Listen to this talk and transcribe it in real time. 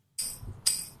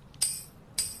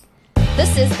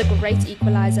This is The Great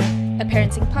Equalizer, a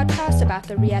parenting podcast about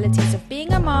the realities of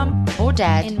being a mom or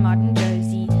dad in modern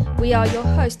Jersey. We are your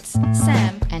hosts,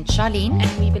 Sam and Charlene,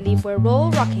 and we believe we're all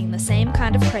rocking the same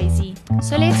kind of crazy.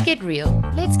 So let's get real,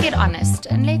 let's get honest,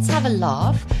 and let's have a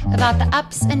laugh about the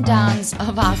ups and downs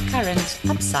of our current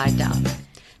upside down.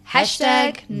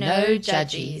 Hashtag no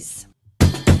judgies.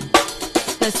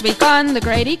 This week on The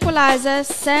Great Equalizer,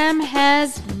 Sam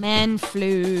has man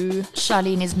flu.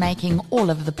 Charlene is making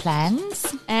all of the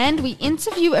plans. And we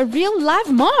interview a real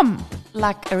live mom.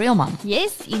 Like a real mom.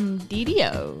 Yes,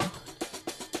 indeedio.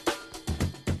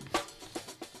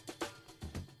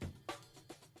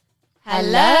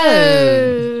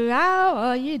 Hello. How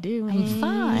are you doing? I'm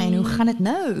fine. Hoe gaan het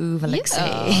nou, wil ek sê?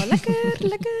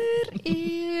 Lekker.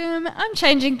 I'm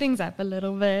changing things up a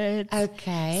little bit.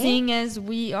 Okay. Seeing as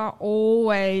we are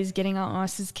always getting our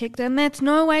asses kicked, and that's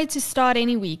no way to start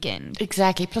any weekend.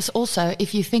 Exactly. Plus also,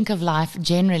 if you think of life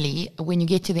generally, when you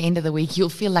get to the end of the week, you'll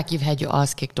feel like you've had your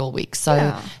ass kicked all week.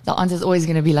 So the answer is always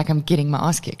going to be like, I'm getting my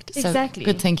ass kicked. Exactly.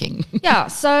 So good thinking. Yeah.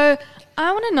 So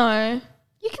I want to know,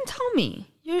 you can tell me.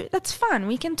 That's fun.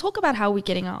 We can talk about how we're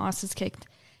getting our asses kicked.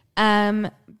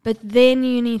 But then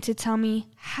you need to tell me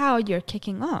how you're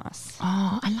kicking ass.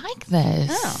 Oh, I like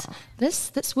this. Oh.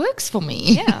 This works for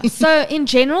me. Yeah. So in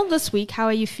general this week, how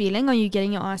are you feeling? Are you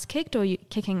getting your ass kicked or are you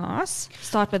kicking ass?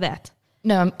 Start with that.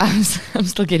 No, I'm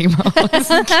still getting my ass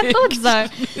kicked. I thought so.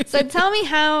 So tell me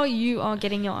how you are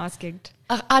getting your ass kicked.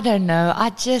 I don't know.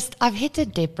 I've hit a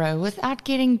depro without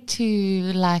getting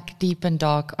too like deep and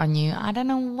dark on you. I don't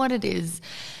know what it is.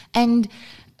 And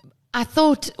I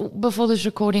thought before this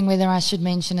recording whether I should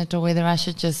mention it or whether I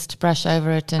should just brush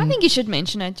over it. And I think you should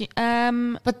mention it.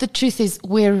 But the truth is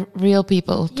we're real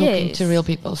people talking to real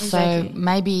people. Exactly. So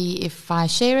maybe if I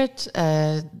share it,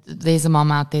 there's a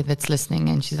mom out there that's listening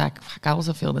and she's like, fuck, I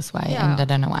also feel this way and I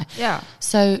don't know why. Yeah.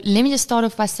 So let me just start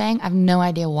off by saying I have no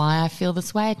idea why I feel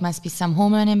this way. It must be some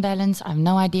hormone imbalance. I have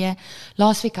no idea.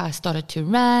 Last week I started to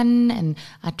run and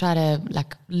I try to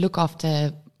like look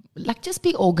after, like just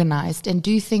be organized and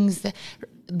do things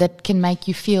that can make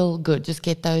you feel good. Just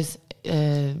get those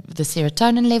the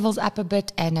serotonin levels up a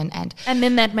bit and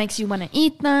then that makes you want to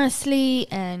eat nicely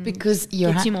and because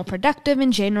gets you more productive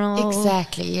in general.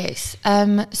 Exactly, yes.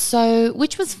 So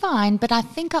which was fine, but I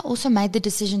think I also made the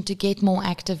decision to get more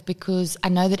active because I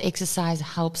know that exercise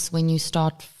helps when you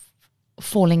start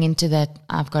falling into that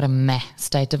I've got a meh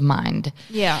state of mind.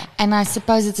 Yeah. And I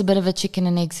suppose it's a bit of a chicken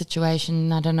and egg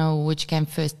situation. I don't know which came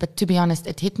first, but to be honest,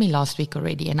 it hit me last week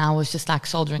already and I was just like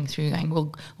soldering through going,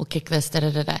 we'll kick this,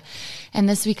 da-da-da-da. And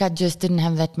this week I just didn't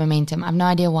have that momentum. I have no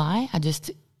idea why.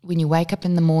 When you wake up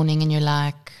in the morning and you're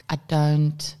like, I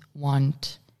don't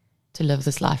want to live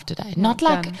this life today. Not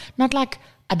like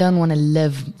I don't want to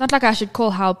live. Not like I should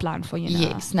call helpline for you now.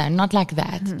 Yes, no, not like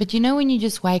that. Mm-hmm. But you know when you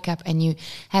just wake up and you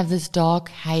have this dark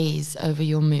haze over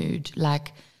your mood,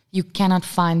 like you cannot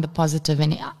find the positive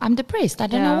in it. I'm depressed. I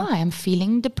don't know why. I'm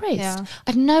feeling depressed. Yeah.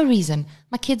 I have no reason.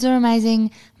 My kids are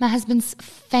amazing. My husband's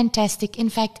fantastic. In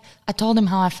fact, I told him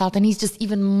how I felt and he's just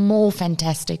even more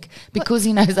fantastic because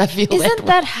he knows I feel that way. Isn't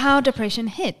that how depression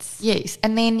hits? Yes.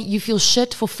 And then you feel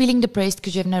shit for feeling depressed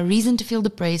because you have no reason to feel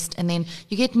depressed and then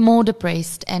you get more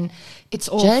depressed and it's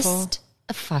just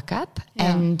a fuck up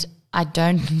and I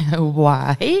don't know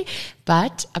why,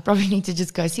 but I probably need to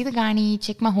just go see the gynae,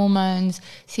 check my hormones,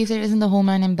 see if there isn't a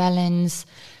hormone imbalance.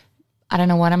 I don't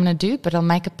know what I'm going to do, but I'll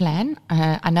make a plan.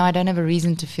 I know I don't have a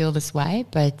reason to feel this way,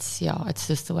 but yeah, it's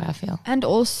just the way I feel. And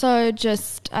also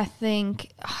just, I think,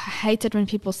 I hate it when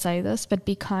people say this, but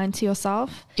be kind to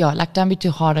yourself. Yeah, like don't be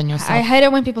too hard on yourself. I hate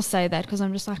it when people say that because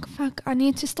I'm just like, fuck, I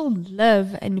need to still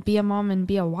live and be a mom and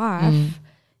be a wife.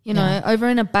 You know, over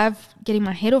and above getting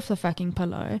my head off the fucking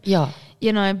pillow. Yeah.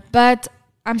 You know, but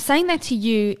I'm saying that to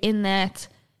you in that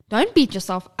don't beat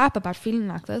yourself up about feeling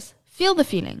like this. Feel the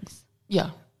feelings.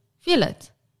 Yeah. Feel it.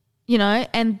 You know,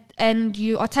 and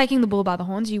you are taking the bull by the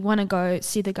horns. You want to go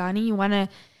see the gynae. You want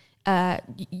to,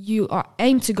 you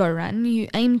aim to go run. You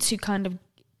aim to kind of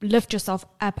lift yourself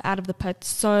up out of the pit.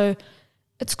 So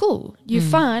it's cool. You're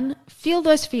fine. Feel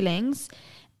those feelings.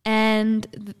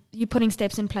 And you're putting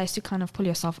steps in place to kind of pull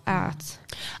yourself out.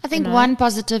 I think one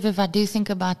positive, if I do think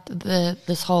about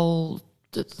this whole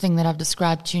thing that I've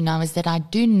described to you now, is that I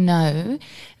do know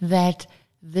that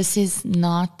this is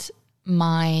not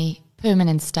my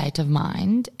permanent state of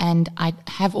mind, and I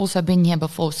have also been here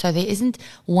before. So there isn't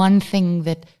one thing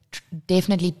that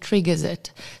definitely triggers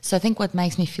it. So I think what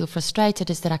makes me feel frustrated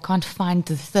is that I can't find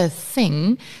the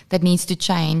thing that needs to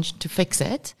change to fix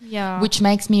it. Yeah. Which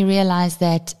makes me realize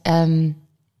that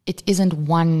it isn't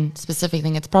one specific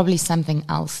thing. It's probably something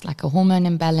else, like a hormone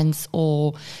imbalance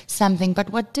or something. But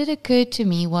what did occur to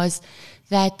me was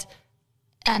that,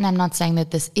 and I'm not saying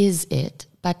that this is it,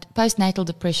 but postnatal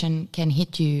depression can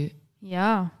hit you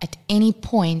at any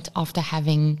point after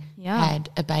having had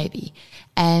a baby.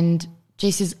 And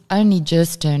Jessie's only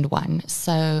just turned 1,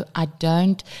 so I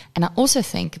don't, and I also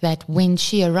think that when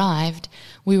she arrived,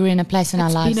 we were in a place in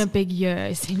our lives. It's been a big year,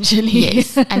 essentially.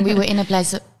 Yes, and we were in a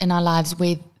place in our lives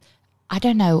where, I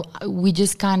don't know, we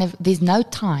just kind of, there's no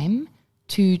time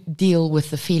to deal with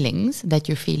the feelings that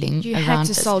you're feeling. You around had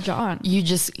to this. soldier on. You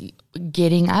just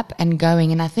getting up and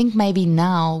going, and I think maybe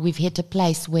now we've hit a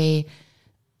place where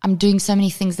I'm doing so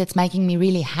many things that's making me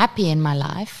really happy in my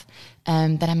life,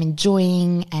 that I'm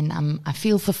enjoying, and I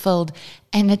feel fulfilled.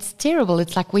 And it's terrible.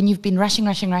 It's like when you've been rushing,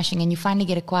 and you finally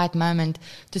get a quiet moment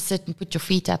to sit and put your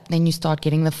feet up, then you start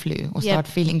getting the flu or start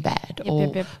feeling bad.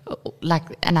 Or like,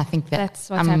 and I think that's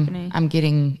what's happening.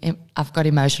 I've got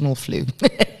emotional flu.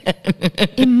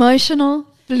 Emotional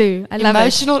flu. I love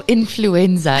Emotional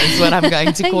influenza is what I'm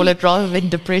going to call it, rather than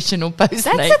depression or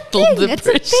postnatal depression. It's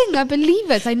a thing. I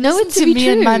believe it. I know Listen it to be me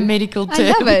true. in my medical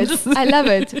terms. I love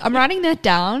it. I'm writing that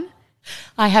down.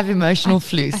 I have emotional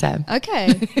flu, Sam.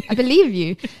 Okay. I believe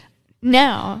you.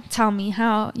 Now, tell me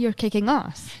how you're kicking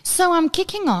ass. So I'm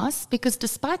kicking ass because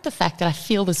despite the fact that I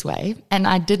feel this way and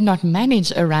I did not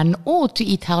manage a run or to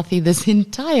eat healthy this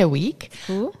entire week,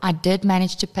 I did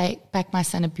manage to pack my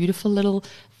son a beautiful little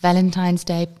Valentine's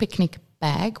Day picnic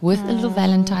bag with a little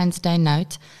Valentine's Day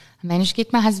note. I managed to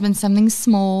get my husband something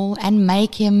small and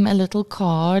make him a little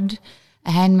card,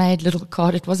 a handmade little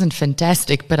card. It wasn't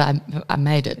fantastic, but I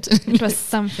made it. It was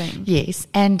something. Yes,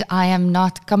 and I am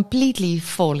not completely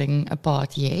falling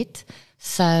apart yet.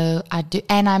 So I do,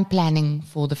 and I'm planning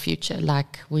for the future,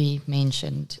 like we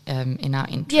mentioned in our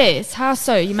intro. Yes, how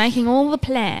so? You're making all the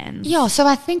plans. Yeah, so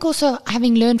I think also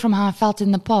having learned from how I felt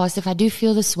in the past, if I do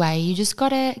feel this way, you just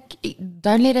gotta,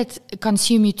 don't let it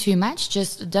consume you too much.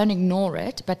 Just don't ignore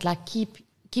it, but like keep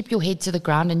your head to the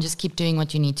ground and just keep doing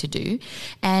what you need to do.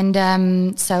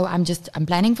 And so I'm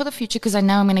planning for the future because I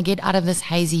know I'm going to get out of this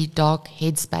hazy, dark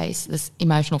headspace, this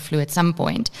emotional flu at some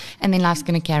point, and then life's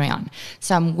going to carry on.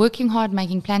 So I'm working hard,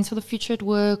 making plans for the future at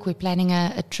work. We're planning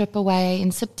a trip away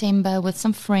in September with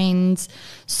some friends.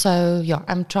 So yeah,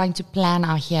 I'm trying to plan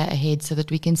our year ahead so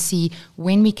that we can see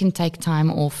when we can take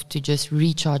time off to just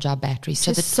recharge our batteries.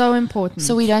 So that's so important.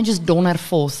 So we don't just donner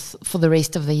forth for the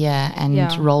rest of the year and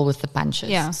roll with the punches.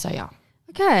 Yeah. So yeah.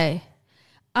 Okay.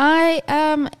 I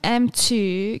am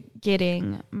too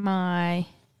getting my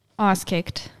ass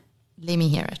kicked. Let me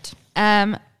hear it.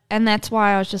 And that's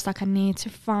why I was just like, I need to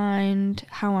find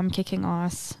how I'm kicking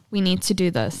ass. We need to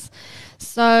do this.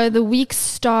 So the week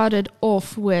started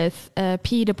off with a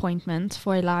ped appointment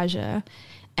for Elijah.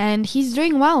 And he's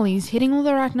doing well. He's hitting all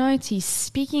the right notes. He's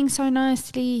speaking so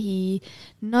nicely. He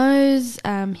knows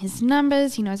his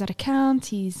numbers. He knows how to count.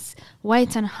 His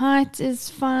weight and height is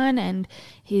fine. And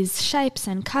his shapes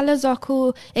and colors are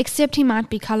cool. Except he might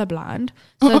be colorblind.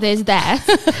 So there's that.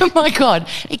 Oh, my God.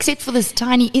 Except for this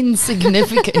tiny,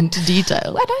 insignificant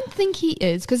detail. Well, I don't think he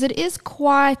is because it is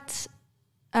quite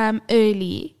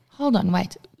early. Hold on.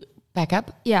 Wait. Back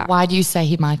up. Yeah. Why do you say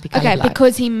he might be colorblind? Okay,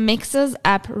 because he mixes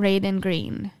up red and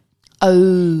green.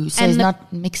 Oh, so he's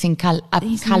not mixing colors.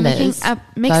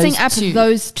 Mixing up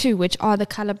those two, which are the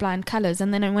colorblind colors.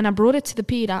 And then when I brought it to the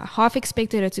ped, I half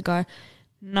expected her to go,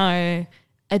 no,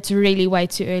 it's really way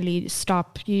too early.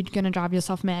 Stop. You're going to drive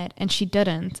yourself mad. And she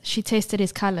didn't. She tested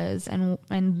his colors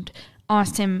and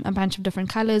asked him a bunch of different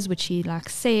colors, which he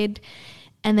said.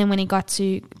 And then when he got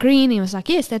to green, he was like,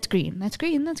 yes, that's green. That's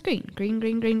green. That's green. Green,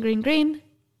 green, green, green, green.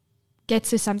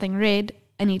 Gets to something red,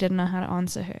 and he didn't know how to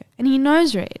answer her. And he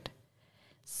knows red.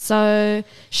 So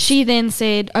she then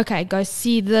said, okay, go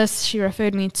see this. She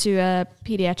referred me to a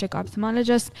pediatric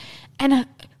ophthalmologist. And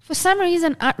for some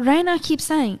reason, Raina keeps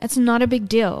saying, it's not a big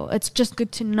deal. It's just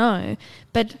good to know.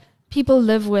 But people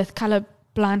live with color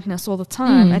blindness all the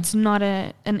time. It's not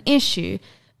an issue.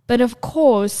 But of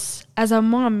course, as a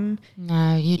mom,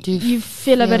 no, you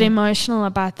feel a bit emotional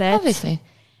about that. Obviously.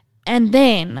 And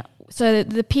then, so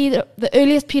the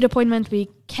earliest ped appointment we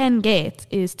can get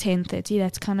is 10:30.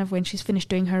 That's kind of when she's finished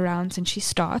doing her rounds and she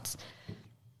starts.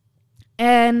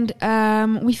 And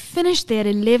we finished there at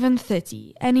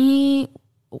 11:30. And he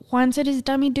wanted his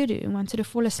dummy doo-doo. He wanted to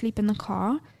fall asleep in the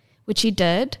car, which he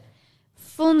did.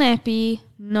 Full nappy,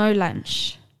 no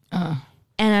lunch.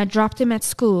 And I dropped him at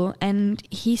school, and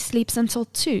he sleeps until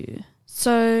 2.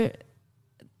 So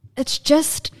it's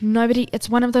just nobody. It's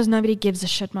one of those nobody gives a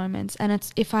shit moments. And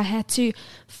it's if I had to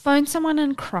phone someone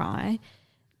and cry,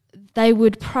 they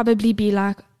would probably be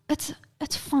like,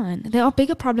 it's fine. There are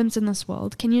bigger problems in this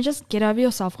world. Can you just get over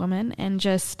yourself, woman, and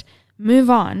just move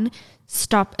on?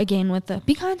 Stop again with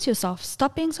be kind to yourself.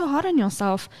 Stop being so hard on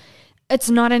yourself. It's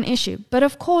not an issue. But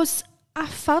of course, I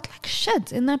felt like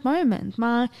shit in that moment.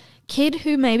 My kid,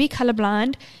 who may be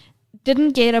colorblind, didn't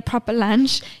get a proper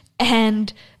lunch,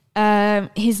 and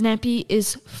his nappy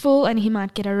is full, and he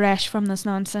might get a rash from this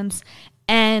nonsense,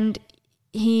 and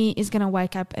he is going to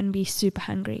wake up and be super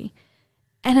hungry.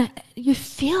 And you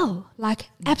feel like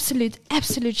absolute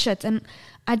shit. And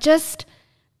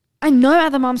I know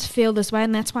other moms feel this way,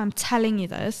 and that's why I'm telling you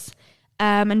this.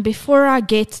 And before I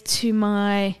get to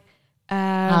my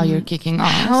how you're kicking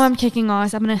ass, how I'm kicking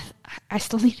ass, I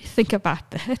still need to think about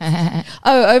that.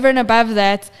 Over and above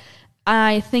that,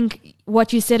 I think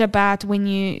what you said about when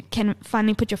you can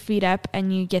finally put your feet up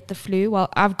and you get the flu. Well,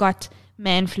 I've got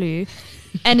man flu,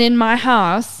 and in my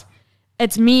house,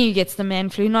 it's me who gets the man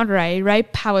flu, not Ray. Ray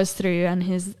powers through, and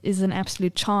his is an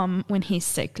absolute charm when he's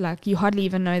sick. Like, you hardly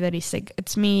even know that he's sick.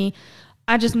 It's me.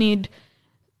 I just need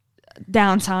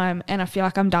downtime, and I feel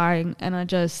like I'm dying, and I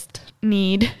just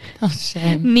need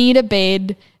a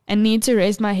bed and need to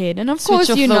raise my head. And of course,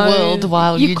 you know, the world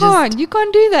while you can't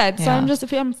do that. Yeah.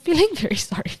 So I'm feeling very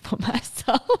sorry for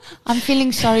myself. I'm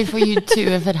feeling sorry for you too,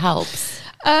 if it helps.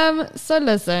 So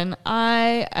listen,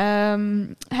 I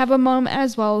have a mom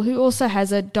as well who also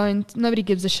has a nobody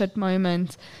gives a shit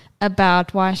moment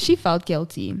about why she felt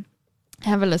guilty.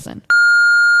 Have a listen.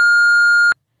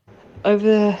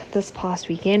 Over this past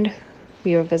weekend,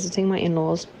 we were visiting my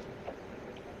in-laws.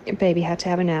 Baby had to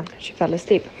have a nap. She fell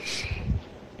asleep.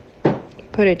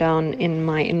 Put her down in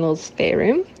my in-laws' spare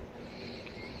room,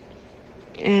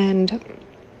 and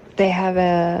they have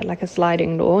a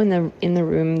sliding door in the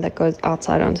room that goes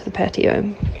outside onto the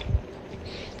patio,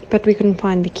 but we couldn't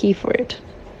find the key for it,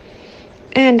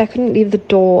 and I couldn't leave the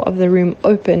door of the room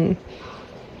open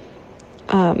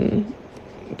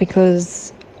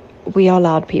because we are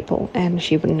loud people, and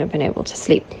she wouldn't have been able to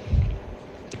sleep.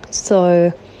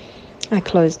 So I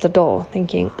closed the door,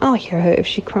 thinking I'll hear her if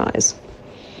she cries.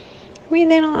 We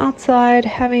then are outside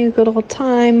having a good old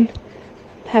time,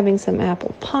 having some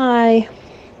apple pie,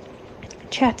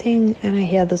 chatting, and I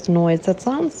hear this noise that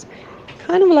sounds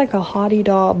kind of like a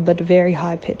hardy-dar but very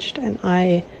high-pitched, and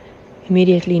I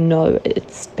immediately know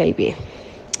it's baby.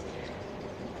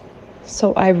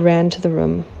 So I ran to the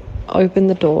room, opened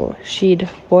the door. She'd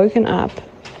woken up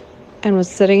and was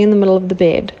sitting in the middle of the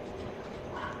bed,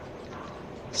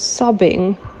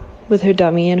 sobbing with her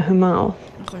dummy in her mouth.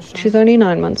 She's only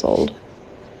 9 months old,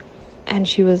 and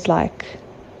she was like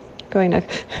going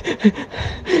like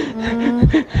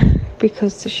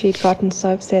because she'd gotten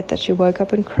so upset that she woke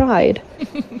up and cried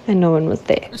and no one was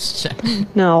there.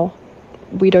 Now,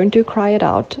 we don't do cry it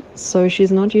out, so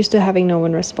she's not used to having no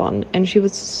one respond, and she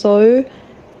was so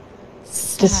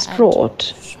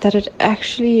distraught that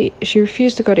she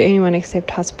refused to go to anyone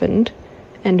except husband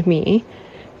and me,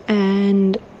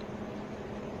 and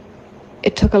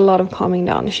it took a lot of calming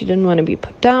down. She didn't want to be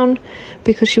put down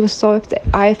because she was so upset.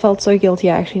 I felt so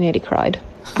guilty, I actually nearly cried.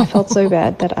 I felt so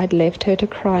bad that I'd left her to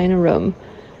cry in a room,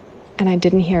 and I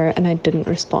didn't hear her and I didn't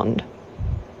respond.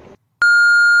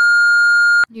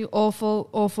 You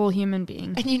awful human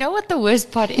being. And you know what the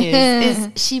worst part is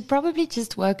she probably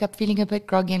just woke up feeling a bit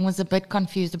groggy and was a bit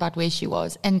confused about where she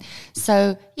was. And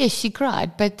so, yes, she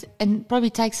cried, and probably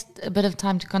takes a bit of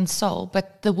time to console.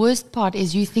 But the worst part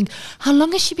is you think, how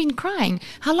long has she been crying?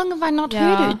 How long have I not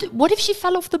heard her? What if she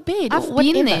fell off the bed?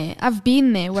 I've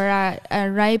been there where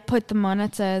Ray put the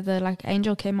monitor, the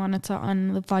Angel Care monitor,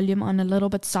 on the volume on a little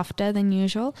bit softer than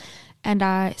usual, and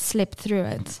I slept through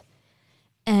it.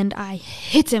 And I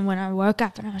hit him when I woke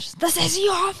up, and I was just, this is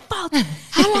your fault.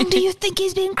 How long do you think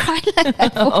he's been crying like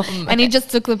that for? And he just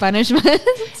took the punishment.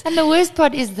 And the worst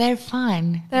part is they're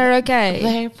fine. They're okay.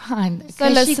 They're fine.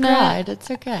 So she cried, it's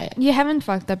okay. You haven't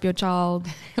fucked up your child.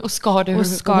 or scarred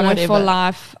her for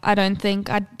life, I don't think.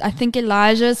 I think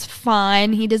Elijah's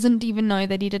fine. He doesn't even know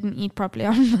that he didn't eat properly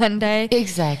on Monday.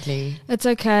 Exactly. It's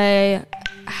okay.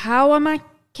 How am I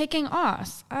kicking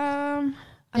ass? I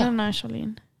don't know,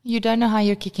 Charlene. You don't know how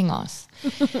you're kicking ass.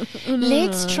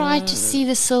 Let's try to see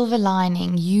the silver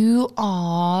lining. You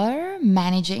are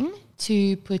managing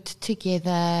to put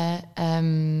together,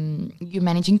 you're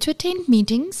managing to attend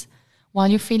meetings while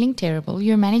you're feeling terrible.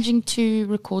 You're managing to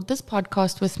record this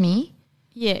podcast with me.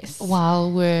 Yes.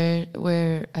 While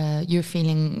you're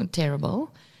feeling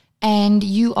terrible. And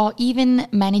you are even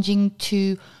managing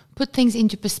to put things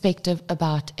into perspective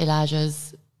about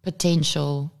Elijah's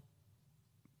potential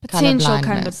kind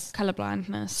of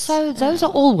colorblindness. So those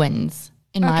are all wins.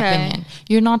 in my opinion.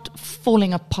 You're not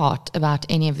falling apart about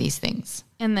any of these things.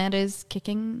 And that is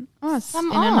kicking ass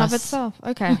Some in and of ass. itself.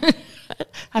 Okay.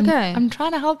 I'm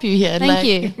trying to help you here. Thank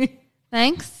you.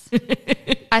 Thanks.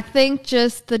 I think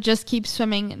just the just keep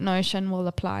swimming notion will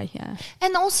apply here.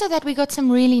 And also that we got some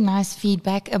really nice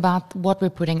feedback about what we're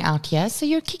putting out here. So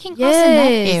you're kicking ass in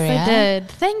that area. Yes, I did.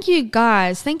 Thank you,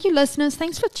 guys. Thank you, listeners.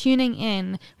 Thanks for tuning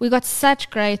in. We got such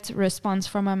great response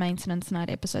from our maintenance night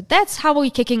episode. That's how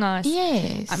we're kicking ass.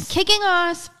 Yes. I'm kicking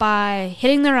ass by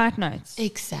hitting the right notes.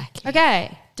 Exactly.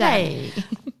 Okay, done. Hey.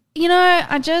 You know,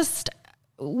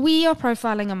 we are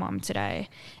profiling a mom today.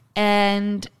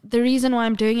 And the reason why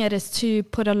I'm doing it is to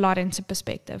put a lot into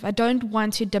perspective. I don't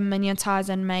want to diminutize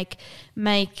and make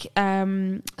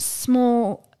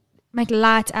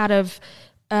light out of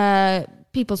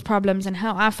people's problems and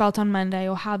how I felt on Monday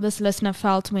or how this listener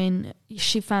felt when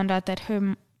she found out that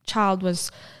her child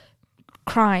was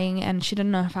crying and she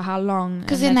didn't know for how long.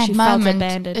 Because in that she moment, felt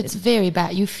abandoned. it's very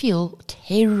bad. You feel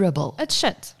terrible. It's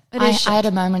shit. I had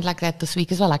a moment like that this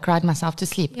week as well. I cried myself to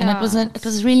sleep. Yeah, and it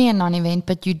was really a non-event,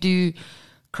 but you do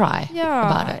cry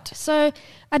about it. So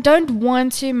I don't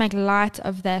want to make light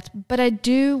of that, but I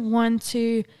do want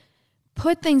to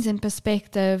put things in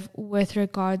perspective with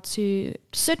regard to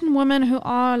certain women who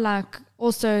are like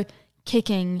also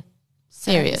kicking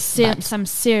some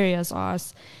serious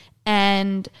ass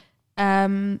and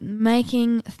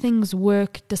making things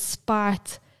work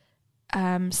despite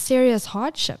serious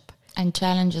hardship. And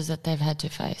challenges that they've had to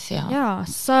face, Yeah,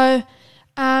 so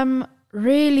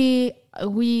really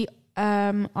we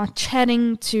are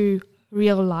chatting to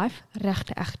real life,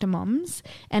 rechte echte moms.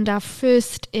 And our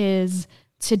first is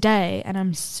today, and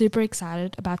I'm super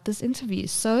excited about this interview.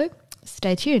 So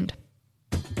stay tuned.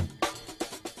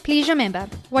 Please remember,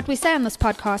 what we say on this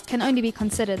podcast can only be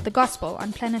considered the gospel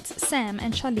on planets Sam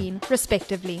and Charlene,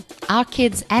 respectively. Our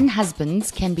kids and husbands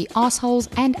can be assholes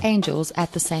and angels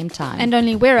at the same time. And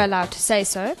only we're allowed to say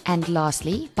so. And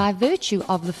lastly, by virtue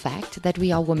of the fact that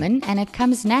we are women and it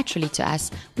comes naturally to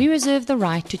us, we reserve the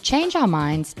right to change our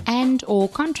minds and or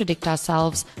contradict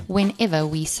ourselves whenever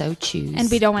we so choose.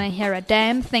 And we don't want to hear a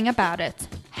damn thing about it.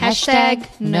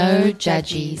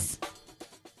 #NoJudgies.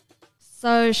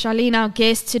 So, Charlene, our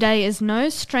guest today is no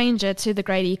stranger to the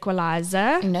Great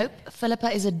Equalizer. Nope.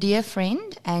 Phillippa is a dear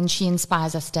friend and she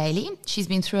inspires us daily. She's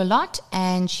been through a lot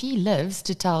and she lives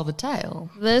to tell the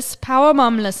tale. This Power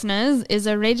Mom, listeners, is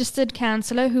a registered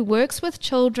counselor who works with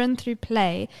children through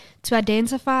play to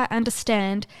identify,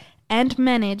 understand, and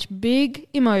manage big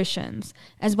emotions,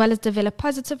 as well as develop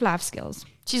positive life skills.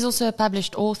 She's also a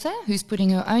published author who's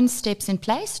putting her own steps in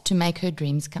place to make her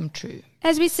dreams come true.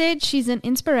 As we said, she's an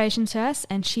inspiration to us,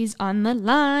 and she's on the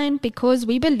line because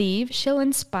we believe she'll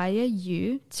inspire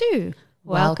you too.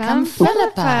 Welcome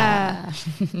Phillippa.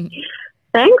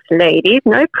 Thanks, ladies.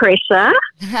 No pressure.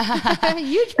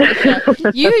 Huge pressure.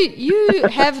 You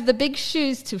have the big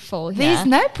shoes to fill here. There's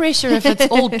no pressure if it's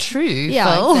all true, yeah,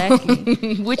 Phil.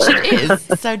 Exactly. Which it is.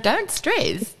 So don't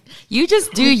stress. You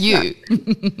just do you.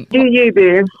 Do you,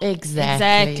 boo?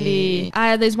 Exactly.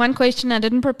 There's one question I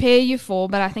didn't prepare you for,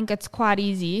 but I think it's quite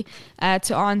easy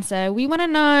to answer. We want to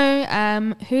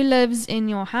know who lives in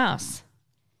your house.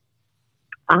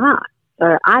 So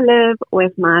I live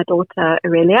with my daughter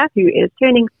Aurelia, who is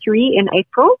turning 3 in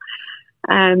April.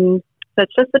 So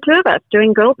it's just the two of us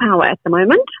doing girl power at the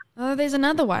moment. Oh, there's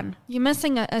another one. You're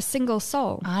missing a single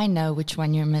soul. I know which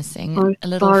one you're missing. Oh, a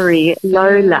little sorry,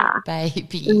 Lola.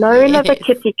 Baby. Lola the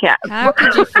kitty cat. How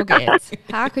could you forget?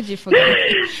 How could you forget?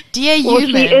 Dear Well,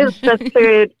 human. she is the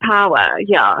third power.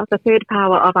 Yeah, the third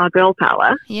power of our girl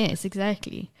power. Yes,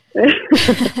 exactly.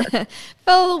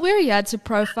 Phil, we're here to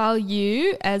profile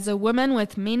you as a woman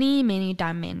with many, many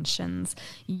dimensions.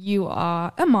 You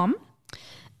are a mom,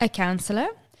 a counselor,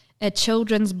 a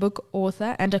children's book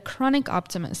author, and a chronic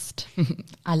optimist.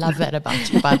 I love that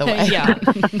about you, by the way. Yeah.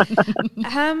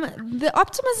 The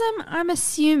optimism, I'm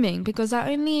assuming, because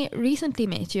I only recently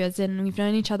met you, as in we've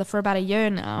known each other for about a year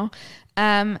now.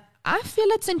 I feel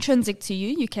it's intrinsic to you.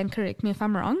 You can correct me if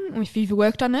I'm wrong. If you've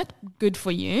worked on it, good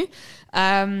for you.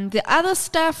 The other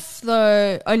stuff,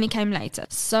 though, only came later.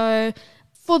 So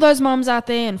for those moms out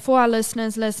there and for our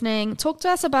listeners listening, talk to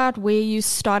us about where you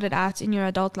started out in your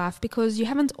adult life, because you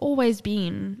haven't always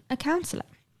been a counselor.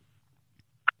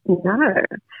 No.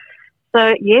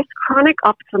 So, yes, chronic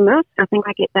optimist. I think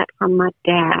I get that from my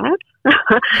dad.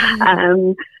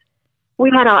 We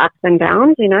had our ups and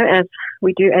downs, you know, as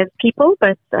we do as people,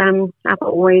 but I've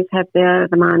always had the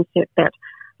mindset that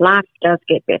life does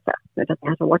get better. It doesn't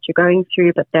matter what you're going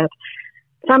through, but that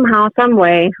somehow, some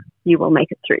way, you will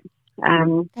make it through.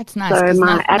 That's nice. So because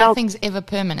my nothing's ever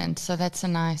permanent, so that's a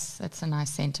nice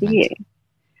sentiment. Yeah,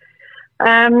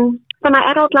 So my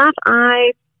adult life,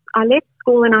 I left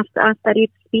school and I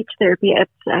studied speech therapy at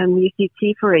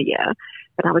UCT for a year,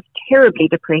 but I was terribly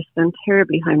depressed and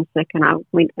terribly homesick, and I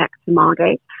went back to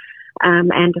Margate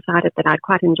and decided that I'd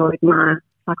quite enjoyed my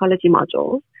psychology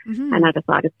modules, and I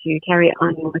decided to carry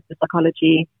on with the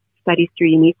psychology studies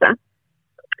through UNISA.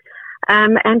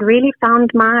 And really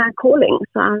found my calling.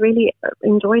 So I really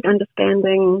enjoyed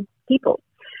understanding people.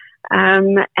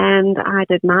 And I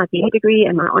did my BA degree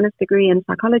and my honours degree in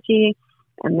psychology.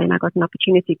 And then I got an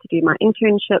opportunity to do my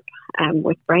internship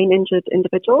with brain injured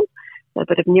individuals, so a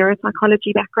bit of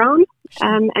neuropsychology background.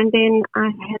 And then I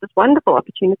had this wonderful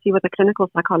opportunity with a clinical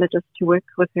psychologist to work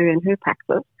with her in her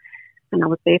practice. And I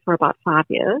was there for about 5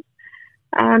 years.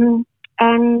 And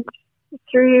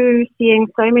through seeing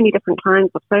so many different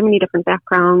clients of so many different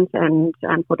backgrounds and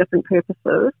for different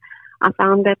purposes, I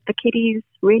found that the kiddies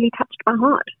really touched my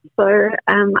heart. So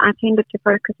I tended to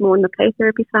focus more on the play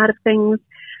therapy side of things,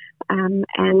 and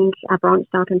I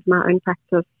branched out into my own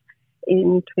practice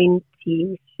in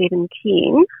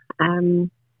 2017,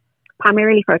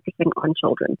 primarily focusing on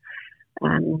children.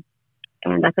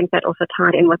 And I think that also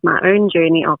tied in with my own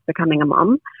journey of becoming a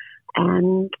mom,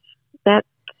 and that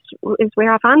is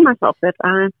where I found myself, that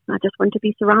I just want to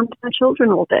be surrounded by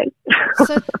children all day.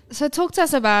 So talk to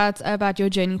us about your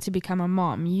journey to become a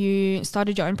mom. You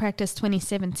started your own practice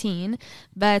 2017,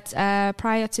 but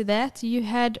prior to that you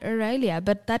had Aurelia,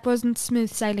 but that wasn't smooth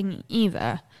sailing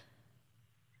either.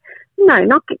 No,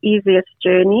 not the easiest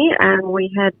journey.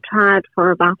 We had tried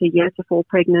for about a year to fall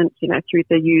pregnant, through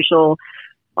the usual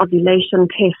ovulation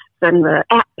tests and the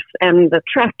apps and the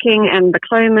tracking and the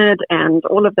Clomid and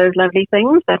all of those lovely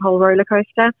things, that whole roller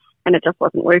coaster, and it just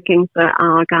wasn't working. So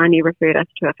our gynae referred us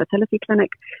to a fertility clinic.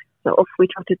 So off we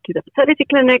trotted to the fertility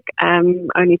clinic,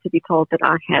 only to be told that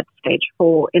I had stage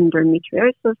 4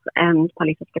 endometriosis and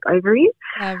polycystic ovaries.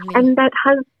 Lovely. And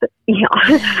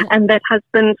and that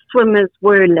husband's swimmers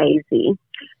were lazy.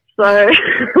 So,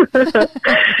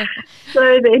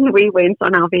 so then we went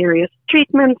on our various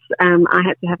treatments. I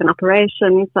had to have an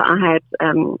operation, so I had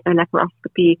a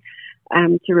laparoscopy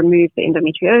to remove the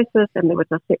endometriosis, and there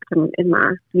was a septum in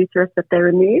my uterus that they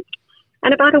removed.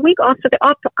 And about a week after the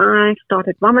op, I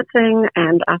started vomiting,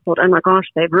 and I thought, oh my gosh,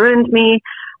 they've ruined me.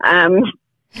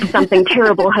 Something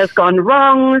terrible has gone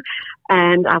wrong.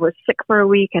 And I was sick for a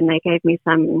week, and they gave me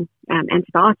some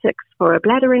antibiotics for a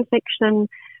bladder infection.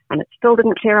 And it still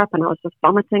didn't clear up, and I was just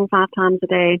vomiting 5 times a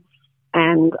day.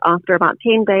 And after about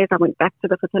 10 days, I went back to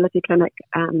the fertility clinic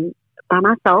by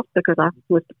myself because I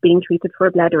was being treated for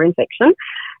a bladder infection.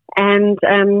 And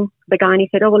the gynae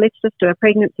said, oh, well, let's just do a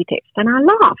pregnancy test. And I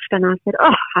laughed, and I said,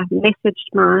 I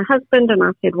messaged my husband, and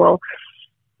I said, well,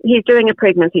 he's doing a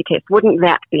pregnancy test. Wouldn't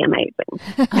that be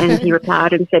amazing? And he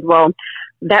replied and said, well,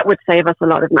 that would save us a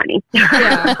lot of money.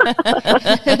 Yeah.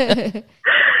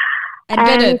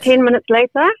 And 10 minutes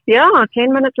later,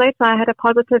 I had a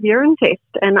positive urine test.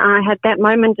 And I had that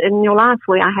moment in your life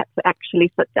where I had to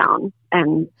actually sit down.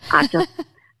 And the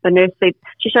nurse said,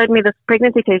 she showed me this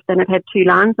pregnancy test, and it had 2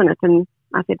 lines in it. And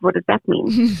I said, what does that mean?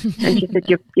 And she said,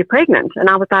 you're pregnant. And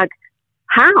I was like,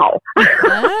 how?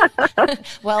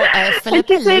 Well,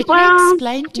 Phillippa, let me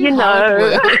explain to you how it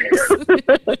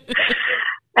works.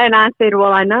 And I said,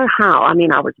 well, I know how. I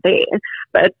mean, I was there.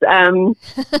 But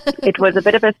it was a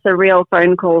bit of a surreal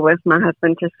phone call with my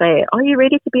husband to say, are you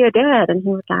ready to be a dad? And he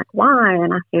was like, why?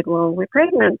 And I said, well, we're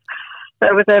pregnant. So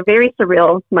it was a very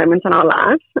surreal moment in our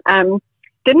lives.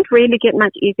 Didn't really get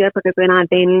much easier because when I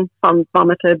then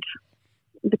vomited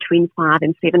between 5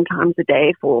 and 7 times a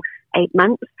day for 8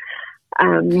 months.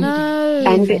 And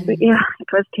it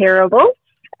was terrible.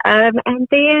 And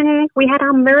then we had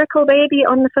our miracle baby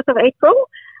on the 5th of April,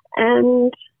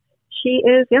 and she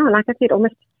is, like I said,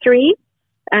 almost 3.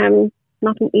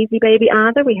 Not an easy baby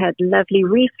either. We had lovely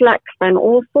reflux and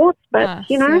all sorts, but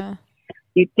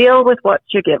you deal with what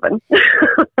you're given.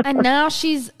 And now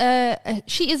she is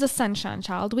a sunshine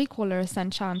child. We call her a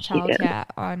sunshine child here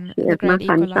on the Great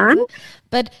Equalizer.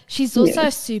 But she's also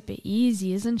super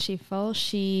easy, isn't she, Phil?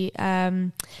 She,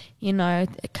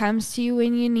 comes to you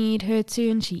when you need her to,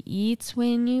 and she eats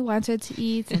when you want her to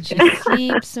eat, and she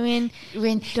sleeps when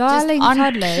darling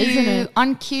toddler, isn't it?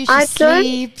 On cue, she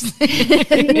sleeps.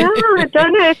 I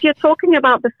don't know if you're talking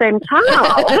about the same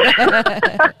child.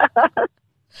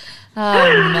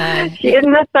 Oh, man. She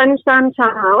isn't a sunshine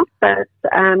child, but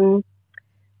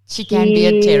she can be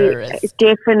a terrorist.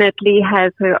 Definitely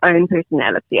has her own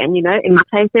personality. And, in my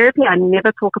play therapy, I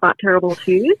never talk about terrible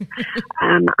twos.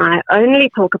 I only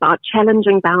talk about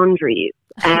challenging boundaries.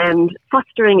 and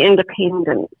fostering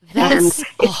independence and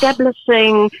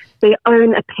establishing their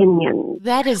own opinions.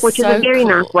 That is which so is a very cool.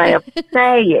 nice way of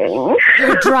saying.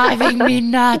 You're driving me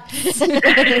nuts.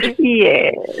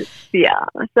 Yes, yeah.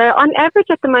 So on average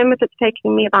at the moment it's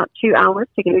taking me about 2 hours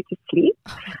to go to sleep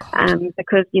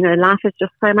because, life is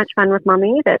just so much fun with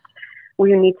Mummy that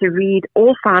we need to read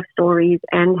all 5 stories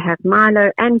and have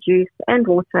Milo and juice and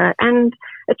water and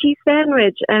a cheese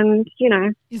sandwich. And,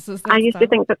 I used to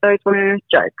think that those were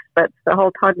jokes, but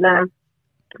the toddler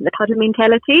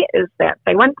mentality is that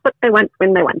they want what they want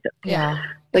when they want it. Yeah.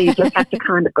 So you just have to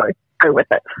kind of go with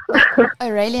it.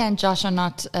 Aurelia and Josh are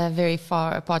not very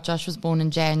far apart. Josh was born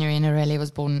in January and Aurelia was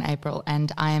born in April.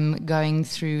 And I am going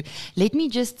through, let me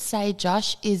just say,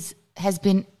 Josh has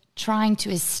been trying to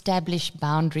establish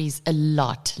boundaries a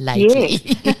lot lately.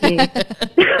 Yes.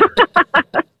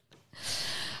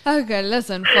 Okay,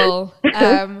 listen, Phil.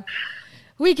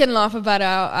 We can laugh about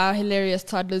our hilarious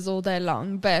toddlers all day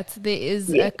long, but there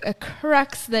is a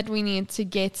crux that we need to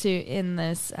get to in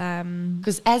this.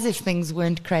 Because as if things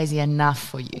weren't crazy enough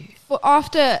for you.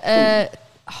 After a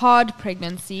hard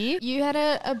pregnancy, you had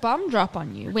a bomb drop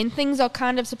on you when things are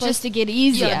kind of supposed to get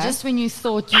easier. Yeah, just when you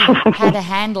thought you had a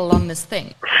handle on this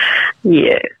thing.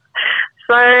 Yes.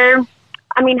 So,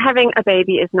 having a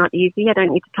baby is not easy. I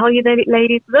don't need to tell you,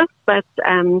 ladies, this, but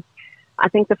I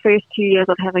think the first 2 years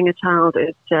of having a child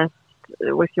is just,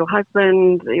 with your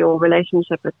husband, your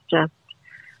relationship,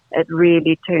 it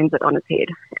really turns it on its head.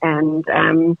 And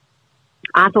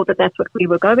I thought that that's what we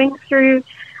were going through,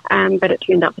 but it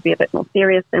turned out to be a bit more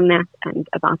serious than that. And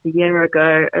about a year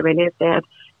ago, Aurelia's dad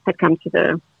had come to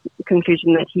the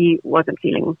conclusion that he wasn't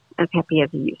feeling as happy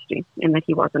as he used to, and that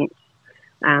he wasn't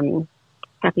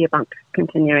happy about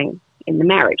continuing in the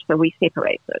marriage. So we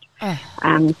separated.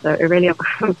 So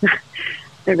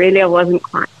Aurelia wasn't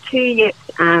quite 2 yet,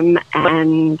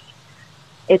 and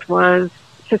it was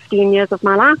 15 years of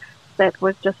my life that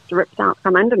was just ripped out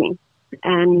from under me.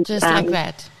 And just like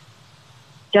that.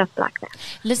 Just like that.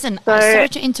 Listen, sorry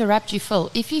to interrupt you,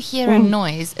 Phil. If you hear a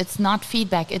noise, it's not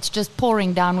feedback. It's just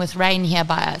pouring down with rain here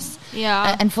by us.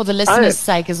 Yeah. And for the listeners'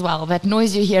 sake as well, that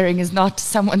noise you're hearing is not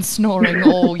someone snoring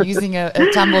or using a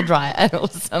tumble dryer or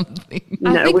something.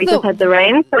 No, we just had the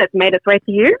rain, so it's made its way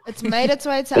to you. It's made its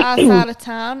way to our side of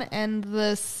town, and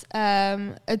this,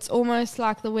 it's almost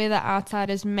like the weather outside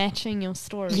is matching your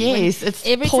story. Yes, it's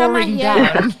pouring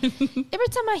down. Every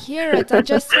time I hear it, I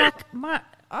just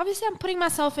obviously I'm putting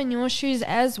myself in your shoes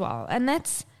as well, and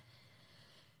that's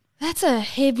a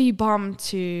heavy bomb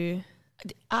to.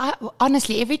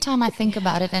 Honestly, every time I think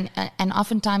about it, and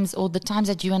oftentimes, or the times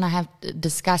that you and I have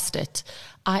discussed it,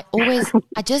 I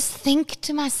just think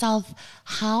to myself,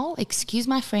 how, excuse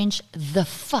my French, the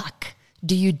fuck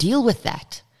do you deal with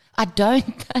that? I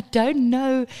don't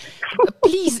know.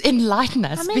 Please enlighten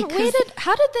us. I mean,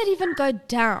 how did that even go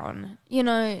down?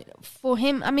 For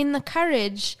him, the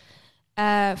courage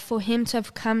for him to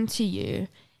have come to you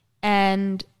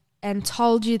and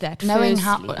told you that,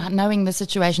 knowing the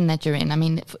situation that you're in. I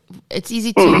mean, it's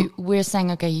easy to, we're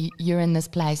saying, okay, you're in this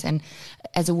place, and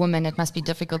as a woman it must be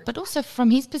difficult, but also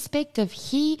from his perspective,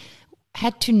 he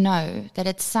had to know that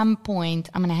at some point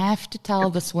I'm going to have to tell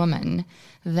this woman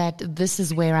that this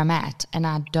is where I'm at and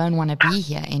I don't want to be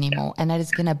here anymore, and that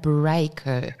is going to break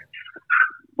her.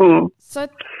 So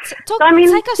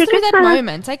take us through that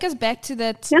moment. Take us back to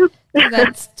that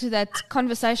to that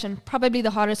conversation, probably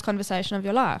the hardest conversation of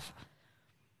your life.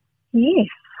 Yes.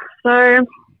 So,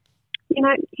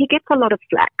 he gets a lot of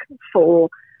flack for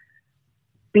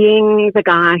being the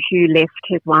guy who left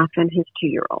his wife and his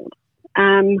 2-year-old.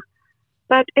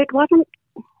 But it wasn't,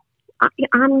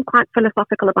 I'm quite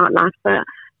philosophical about life. So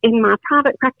in my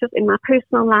private practice, in my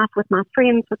personal life, with my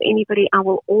friends, with anybody, I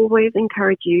will always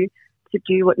encourage you to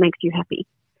do what makes you happy.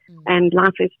 And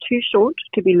life is too short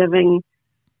to be living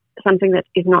something that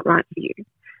is not right for you.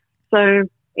 So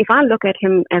if I look at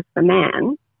him as the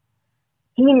man,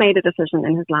 he made a decision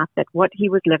in his life that what he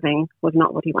was living was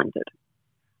not what he wanted.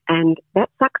 And that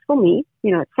sucks for me.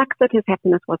 It sucks that his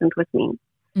happiness wasn't with me.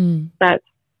 But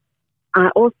I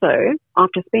also,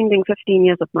 after spending 15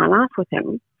 years of my life with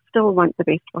him, still want the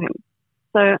best for him.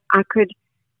 So I could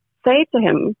say to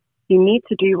him, you need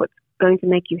to do what's going to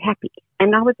make you happy.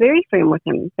 And I was very firm with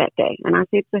him that day. And I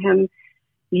said to him,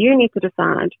 you need to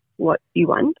decide what you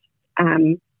want,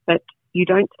 but you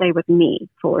don't stay with me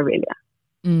for Aurelia.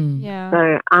 Yeah.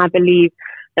 So I believe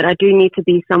that I do need to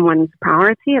be someone's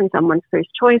priority and someone's first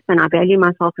choice, and I value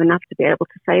myself enough to be able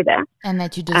to say that. And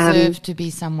that you deserve to be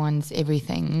someone's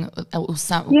everything, or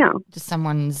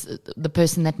someone's the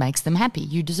person that makes them happy.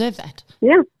 You deserve that.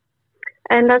 Yeah.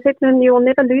 And I said to him, you will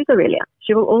never lose Aurelia.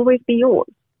 She will always be yours.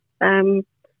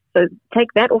 So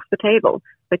take that off the table.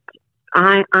 But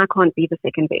I can't be the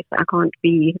second best. I can't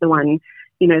be the one,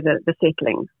 the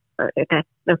settling.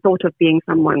 The thought of being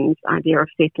someone's idea of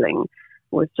settling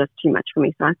was just too much for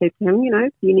me. So I said to him,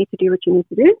 you need to do what you need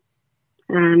to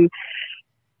do.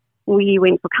 We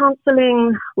went for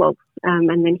counselling, and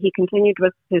then he continued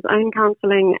with his own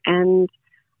counselling. And,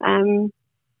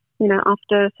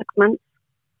 after 6 months,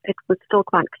 it was still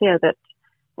quite clear that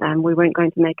we weren't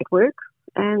going to make it work.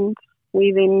 And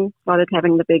we then started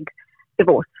having the big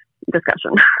divorce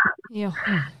discussion. Yeah.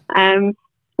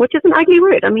 Which is an ugly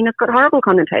word. I mean, it's got horrible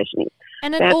connotations.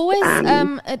 And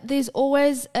there's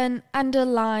always an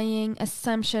underlying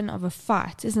assumption of a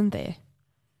fight, isn't there?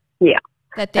 Yeah.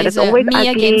 That there's a me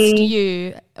against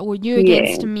you or you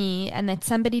against me, and that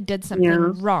somebody did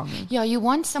something wrong. Yeah, you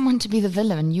want someone to be the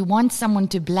villain. You want someone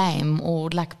to blame or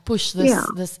like push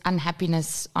this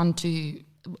unhappiness onto,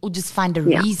 or just find a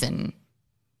reason.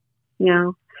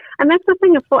 Yeah. And that's the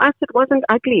thing, for us it wasn't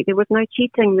ugly. There was no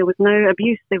cheating, there was no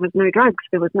abuse, there was no drugs,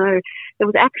 there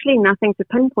was actually nothing to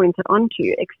pinpoint it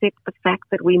onto except the fact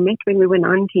that we met when we were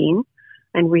 19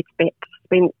 and we'd spent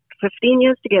 15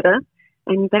 years together,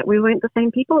 and that we weren't the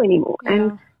same people anymore. Yeah.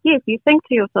 And yes, you think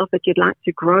to yourself that you'd like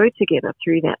to grow together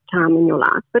through that time in your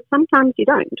life, but sometimes you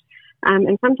don't.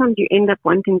 And sometimes you end up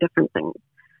wanting different things.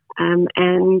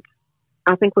 And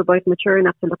I think we're both mature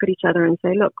enough to look at each other and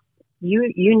say, look,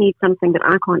 you need something that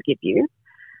I can't give you,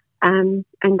 and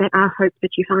that I hope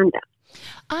that you find that.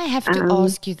 I have to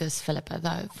ask you this, Phillippa,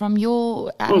 though, from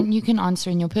your, and you can answer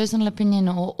in your personal opinion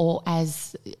or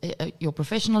as your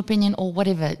professional opinion or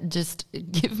whatever, just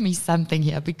give me something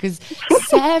here, because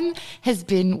Sam has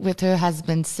been with her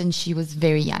husband since she was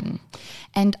very young.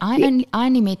 And I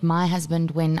only met my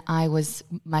husband when I was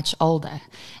much older.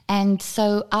 And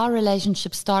so our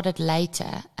relationship started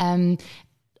later.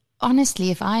 Honestly,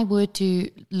 if I were to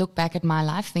look back at my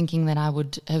life thinking that I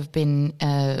would have been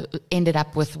ended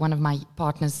up with one of my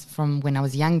partners from when I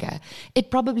was younger, it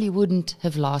probably wouldn't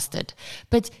have lasted.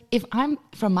 But if I'm,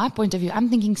 from my point of view, I'm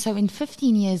thinking, so in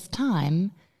 15 years'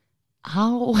 time,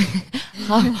 what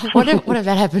if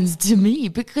that happens to me?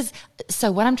 Because,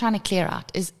 so what I'm trying to clear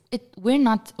out is you're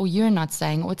not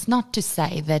saying, or it's not to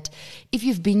say that if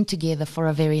you've been together for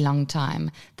a very long time,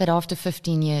 that after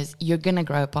 15 years, you're going to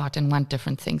grow apart and want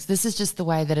different things. This is just the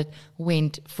way that it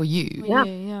went for you.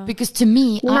 Yeah. Because to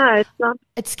me, it's not.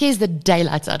 It scares the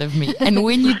daylights out of me. And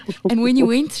when you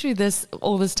went through this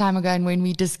all this time ago, and when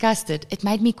we discussed it, it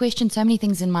made me question so many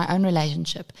things in my own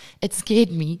relationship. It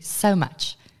scared me so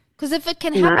much. Because if it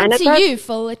can happen to you,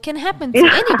 Phil, it can happen to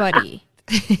anybody.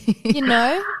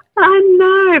 I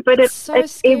know, but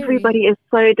scary. Everybody is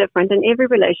so different, and every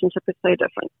relationship is so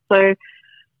different. So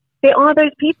there are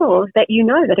those people that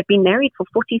that have been married for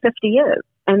 40, 50 years,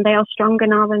 and they are stronger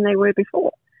now than they were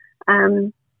before.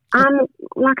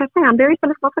 Like I say, I'm very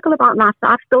philosophical about life, so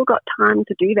I've still got time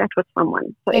to do that with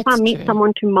someone. So if I meet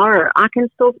someone tomorrow, I can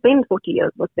still spend 40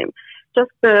 years with them.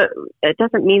 It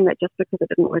doesn't mean that just because it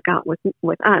didn't work out with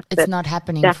us, it's not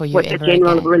happening for you ever again. That's what the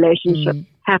general relationship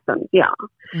happens,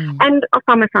 And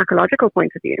from a psychological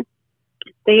point of view,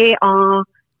 there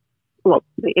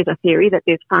is a theory that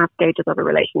there's 5 stages of a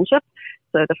relationship.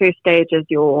 So the first stage is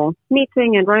your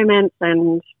meeting and romance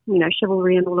and,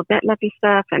 chivalry and all of that lovely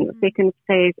stuff. And the second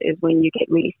phase is when you get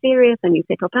really serious and you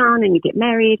settle down and you get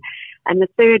married. And the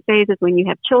third phase is when you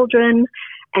have children.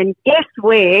 And guess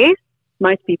where?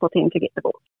 Most people tend to get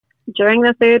divorced during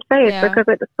the third phase because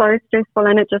it's so stressful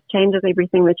and it just changes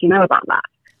everything that you know about life.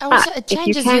 Also, it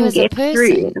changes you as a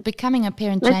person. Becoming a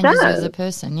parent changes you as a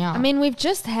person, I mean, we've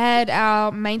just had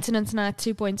our Maintenance Night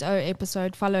 2.0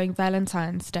 episode following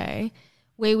Valentine's Day,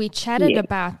 where we chatted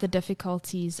about the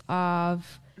difficulties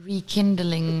of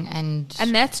rekindling and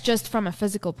that's just from a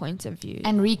physical point of view.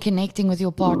 And reconnecting with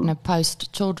your partner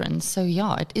post-children. So,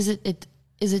 it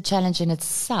is a challenge in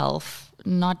itself.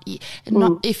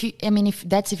 If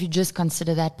you just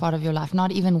consider that part of your life,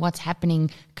 not even what's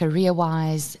happening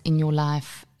career-wise in your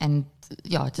life, and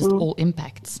it just all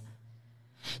impacts.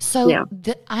 So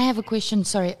I have a question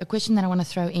that I want to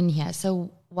throw in here. So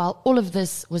while all of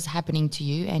this was happening to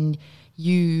you, and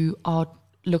you are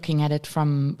looking at it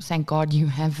from, thank God you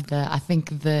have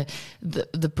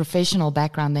the professional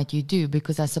background that you do,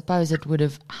 because I suppose it would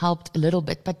have helped a little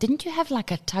bit. But didn't you have like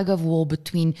a tug of war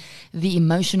between the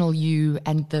emotional you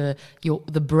and the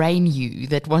brain you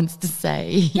that wants to say?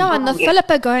 Yeah, and the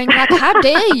Phillippa going like, how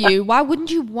dare you? Why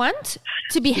wouldn't you want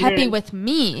to be happy with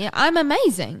me? I'm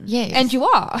amazing. Yes. And you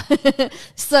are.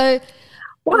 So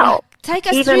take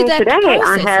us even through that today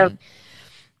processing.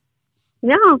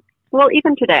 Well,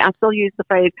 even today, I still use the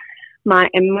phrase, my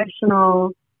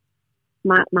emotional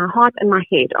my heart and my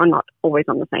head are not always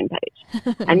on the same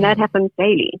page. And that happens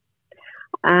daily.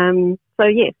 So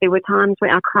yes, there were times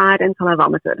where I cried until I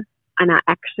vomited, and I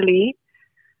actually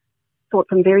thought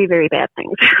some very, very bad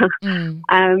things.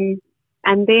 And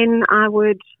then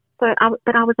but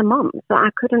I was a mom, so I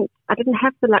didn't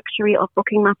have the luxury of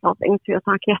booking myself into a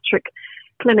psychiatric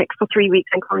clinic for 3 weeks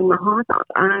and crying my heart out.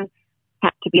 I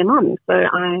had to be a mom. So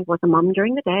I was a mom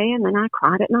during the day, and then I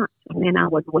cried at night. And then I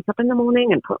would wake up in the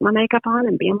morning and put my makeup on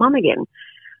and be a mom again.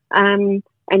 And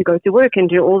go to work and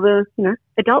do all the,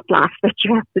 adult life that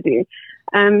you have to do.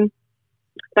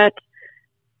 But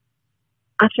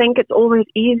I think it's always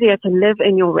easier to live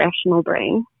in your rational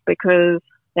brain because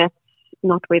that's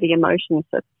not where the emotion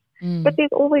sits. But there's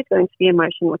always going to be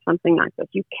emotion with something like this.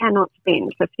 You cannot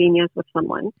spend 15 years with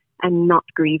someone and not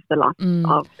grieve the loss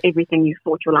of everything you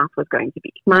thought your life was going to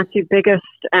be. My two biggest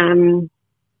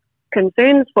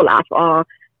concerns for life are,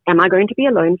 am I going to be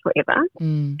alone forever?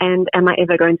 And am I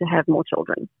ever going to have more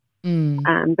children?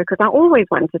 Because I always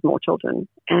wanted more children.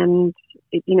 And,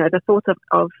 the thought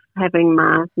of having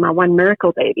my one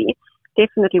miracle baby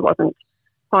definitely wasn't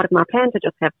part of my plan to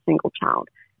just have a single child.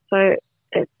 So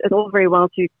it's all very well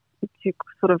to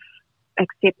sort of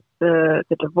accept the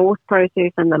divorce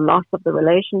process and the loss of the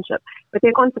relationship, but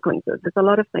there are consequences. There's a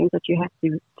lot of things that you have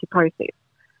to process.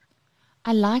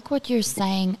 I like what you're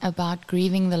saying about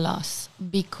grieving the loss,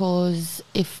 because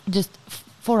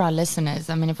for our listeners,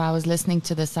 I mean, if I was listening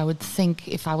to this, I would think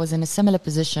if I was in a similar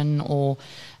position or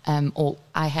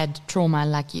I had trauma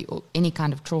like you, or any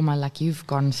kind of trauma like you've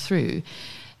gone through,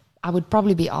 I would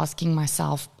probably be asking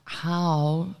myself,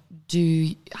 how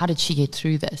did she get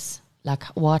through this? Like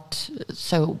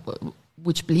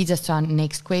which leads us to our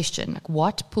next question. Like,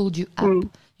 what pulled you up?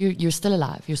 You're still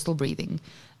alive. You're still breathing.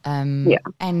 And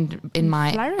in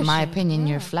my opinion,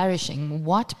 you're flourishing.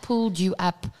 What pulled you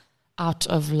up out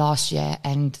of last year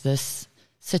and this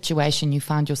situation you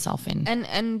found yourself in?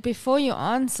 And before you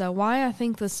answer, why I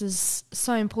think this is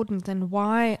so important and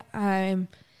why I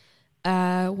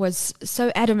was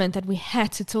so adamant that we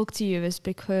had to talk to you is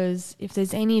because if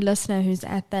there's any listener who's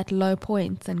at that low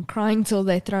point and crying till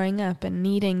they're throwing up and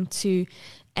needing to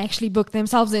actually book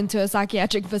themselves into a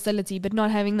psychiatric facility but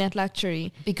not having that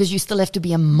luxury. Because you still have to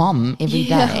be a mom every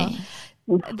day.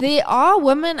 There are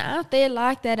women out there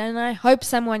like that, and I hope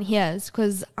someone hears,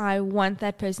 because I want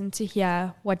that person to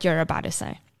hear what you're about to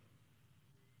say.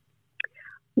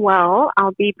 Well,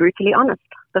 I'll be brutally honest.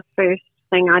 The first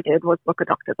thing I did was book a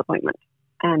doctor's appointment,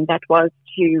 and that was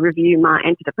to review my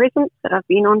antidepressants that I've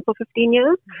been on for 15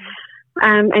 years.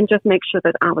 And just make sure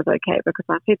that I was okay, because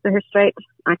I said to her straight,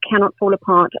 I cannot fall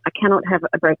apart. I cannot have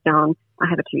a breakdown. I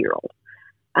have a 2-year-old.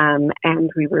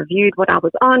 And we reviewed what I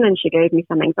was on, and she gave me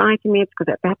some anxiety meds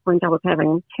because at that point I was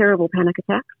having terrible panic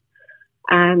attacks.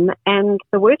 And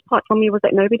the worst part for me was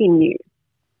that nobody knew.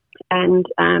 And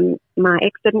my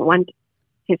ex didn't want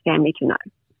his family to know,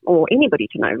 or anybody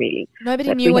to know, really.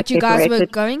 Nobody knew what you guys were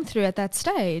going through at that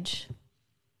stage?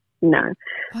 No.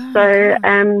 So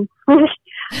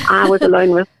I was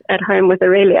alone at home with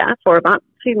Aurelia for about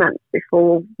 2 months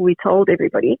before we told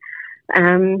everybody.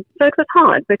 So it was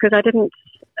hard because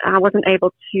I wasn't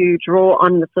able to draw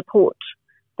on the support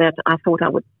that I thought I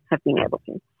would have been able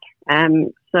to.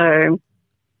 So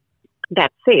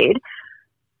that said,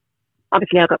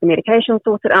 obviously I got the medication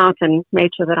sorted out and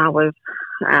made sure that I was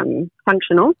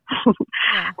functional.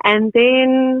 And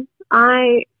then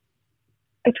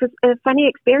it was a funny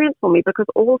experience for me because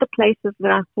all the places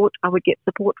that I thought I would get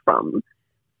support from,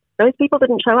 those people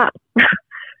didn't show up.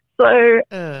 So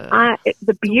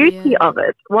the beauty of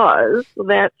it was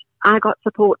that I got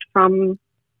support from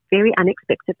very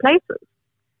unexpected places.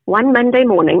 One Monday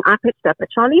morning, I pitched up at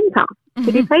Charlene's house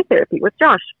to do play therapy with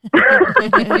Josh.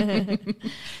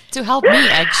 To help me,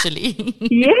 actually.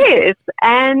 Yes.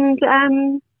 And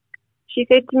she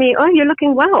said to me, "Oh, you're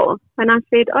looking well." And I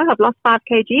said, "Oh, I've lost 5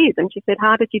 kgs." And she said,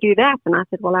 "How did you do that?" And I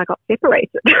said, "Well, I got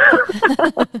separated."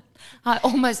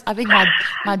 I think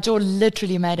my jaw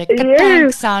literally made a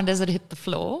ka-tank sound as it hit the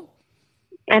floor.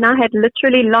 And I had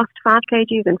literally lost 5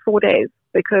 kgs in 4 days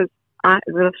because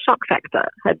the shock factor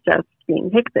had just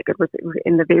been hectic. It was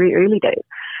in the very early days.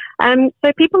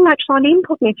 So people like Charlene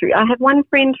put me through. I have one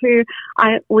friend who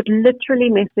I would literally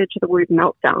message the word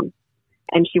meltdown,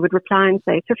 and she would reply and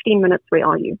say, 15 minutes, where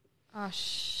are you?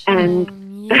 And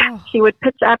she would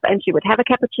pitch up and she would have a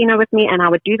cappuccino with me, and I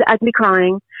would do the ugly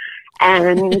crying.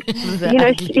 And,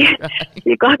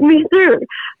 she got me through.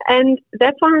 And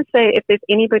that's why I say if there's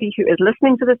anybody who is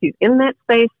listening to this, who's in that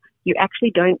space, you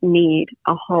actually don't need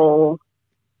a whole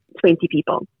 20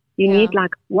 people. You need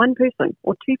like one person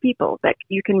or two people that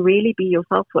you can really be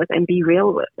yourself with and be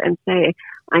real with and say,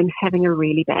 I'm having a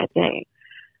really bad day.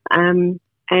 And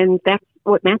that's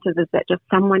what matters, is that just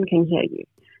someone can hear you.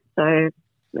 So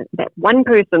that one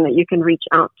person that you can reach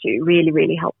out to really,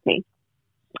 really helped me.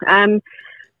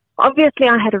 Obviously,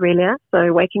 I had Aurelia,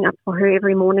 so waking up for her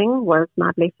every morning was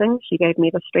my blessing. She gave me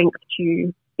the strength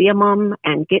to be a mom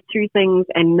and get through things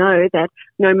and know that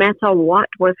no matter what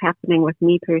was happening with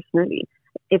me personally,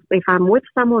 if I'm with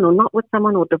someone or not with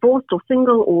someone or divorced or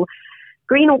single or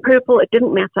green or purple, it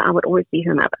didn't matter. I would always be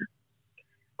her mother.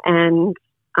 And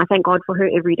I thank God for her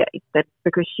every day, that's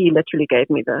because she literally gave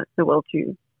me the will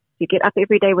to get up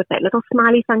every day with that little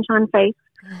smiley sunshine face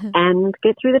and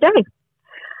get through the day.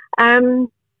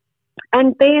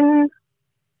 And then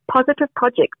positive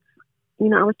projects. You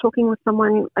know, I was talking with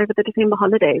someone over the December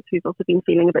holidays who's also been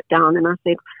feeling a bit down, and I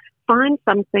said, find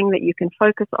something that you can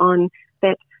focus on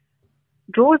that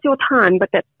draws your time but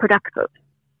that's productive.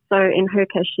 So in her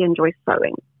case, she enjoys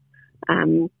sewing.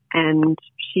 And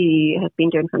she has been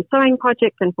doing some sewing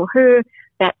projects, and for her,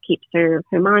 that keeps her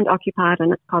mind occupied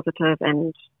and it's positive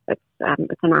and it's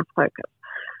a nice focus.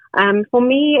 For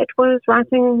me, it was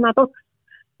writing my book.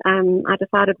 I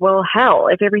decided, well, hell,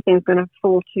 if everything's going to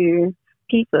fall to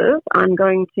pieces, I'm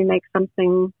going to make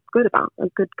something good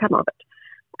come of it.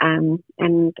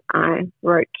 And I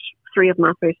wrote 3 of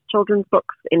my first children's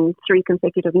books in 3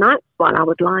 consecutive nights while I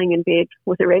was lying in bed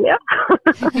with Aurelia.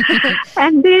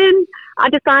 And then I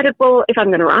decided, well, if I'm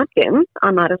going to write them, I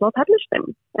might as well publish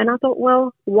them. And I thought,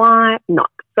 well, why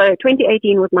not? So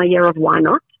 2018 was my year of why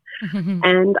not.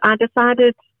 And I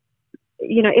decided,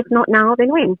 you know, if not now,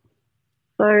 then when?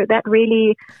 So that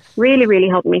really, really, really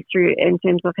helped me through in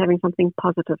terms of having something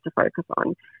positive to focus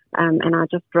on. And I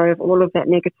just drove all of that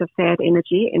negative, sad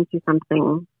energy into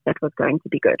something that was going to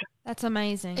be good. That's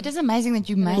amazing. It is amazing that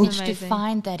you managed to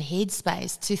find that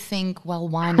headspace to think, well,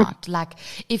 why not? Like,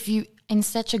 if you in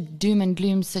such a doom and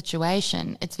gloom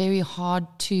situation, it's very hard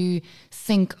to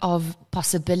think of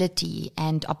possibility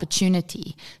and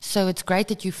opportunity. So it's great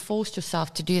that you forced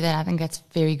yourself to do that. I think that's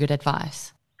very good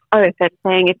advice. Oh, that's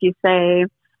saying if you say,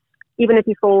 even if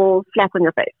you fall flat on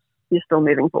your face, you're still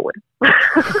moving forward.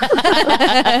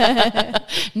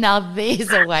 Now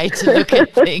there's a way to look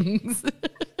at things.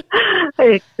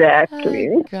 Exactly.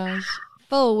 Oh, gosh.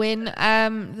 Phil, when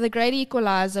The Great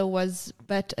Equalizer was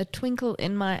but a twinkle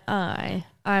in my eye,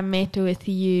 I met with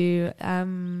you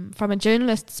from a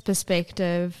journalist's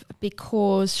perspective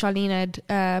because Charlene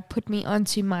had put me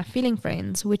onto My Feeling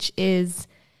Friends, which is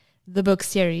the book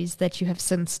series that you have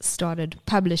since started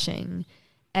publishing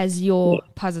as your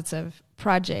positive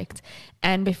project.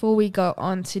 And before we go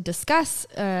on to discuss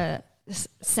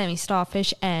Sammy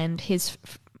Starfish and his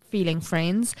feeling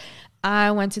friends,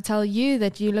 I want to tell you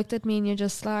that you looked at me and you're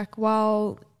just like,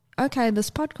 well, okay,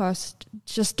 this podcast,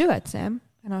 just do it, Sam.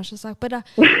 And I was just like, but I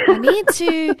need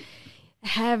to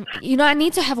have, I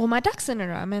need to have all my ducks in a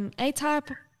row. I'm an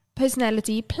A-type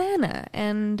personality planner,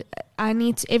 and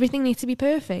everything needs to be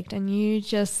perfect. And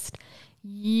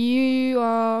you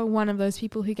are one of those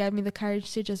people who gave me the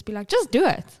courage to just be like, just do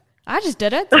it. I just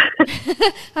did it.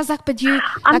 I was like, but who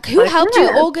helped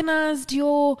you organize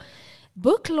your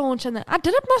book launch? And I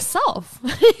did it myself.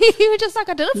 You were just like,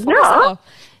 I did it for myself.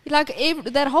 Like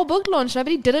that whole book launch,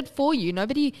 nobody did it for you.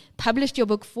 Nobody published your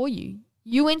book for you.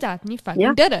 You went out and you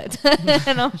fucking did it.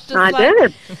 And I was just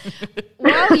did.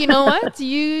 Well, you know what?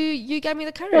 You gave me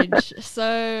the courage.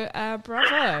 So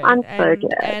bravo. I'm so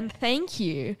glad. And thank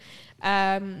you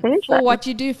for what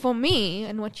you do for me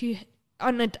and what you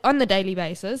on the daily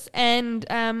basis. And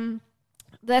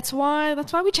that's why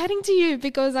we're chatting to you,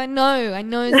 because I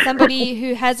know somebody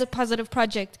who has a positive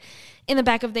project in the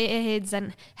back of their heads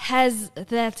and has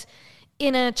that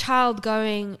inner child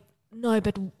going, no,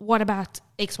 but what about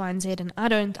X, Y, and Z? And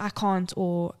I can't,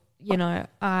 or,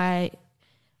 I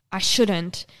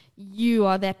shouldn't. You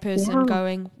are that person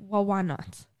going, well, why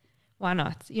not? Why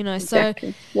not?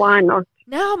 Exactly. So why not?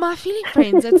 Now, My Feeling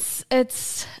Friends,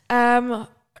 it's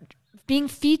being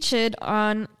featured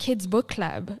on Kids Book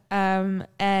Club,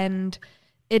 and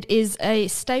it is a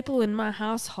staple in my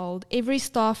household. Every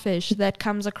starfish that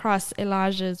comes across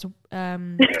Elijah's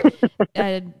line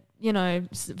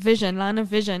of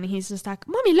vision, he's just like,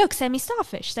 Mommy, look, Sammy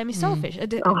Starfish. There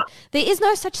is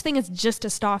no such thing as just a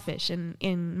starfish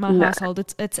in my household.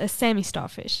 It's a Sammy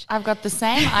Starfish. I've got the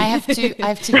same. I have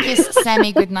to kiss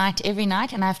Sammy goodnight every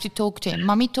night, and I have to talk to him.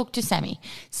 Mommy, talk to Sammy.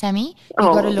 Sammy, you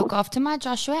got to look after my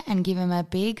Joshua and give him a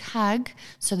big hug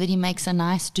so that he makes a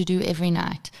nice doo-doo every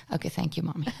night. Okay, thank you,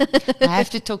 Mommy. I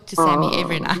have to talk to Sammy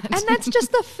every night. And that's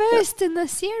just the first in the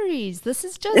series. This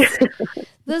is just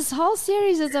This whole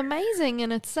series is amazing,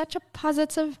 and it's such a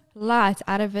positive light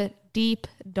out of a deep,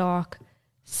 dark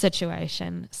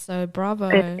situation. So bravo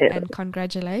and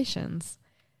congratulations.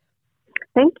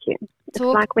 Thank you. It's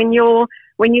like when you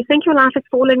think your life is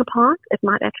falling apart, it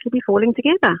might actually be falling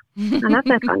together. I love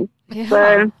that one. Yeah,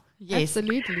 so, yes.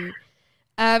 Absolutely.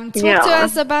 Talk to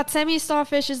us about Sammy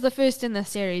Starfish is the first in the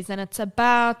series, and it's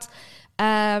about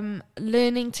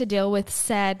learning to deal with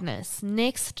sadness.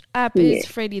 Next up is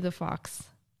Freddie the Fox.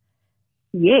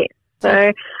 Yes.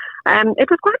 So it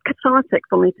was quite cathartic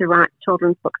for me to write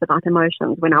children's books about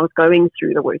emotions when I was going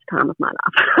through the worst time of my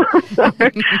life. So,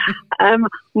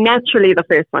 naturally, the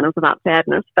first one was about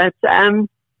sadness, but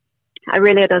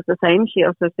Aurelia does the same. She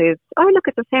also says, "Oh, look,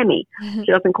 it's a Sammy." She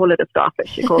doesn't call it a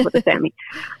starfish; she calls it a Sammy.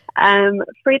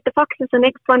 Fred the Fox is the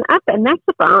next one up, and that's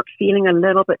about feeling a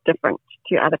little bit different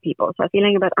to other people. So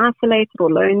feeling a bit isolated or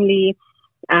lonely,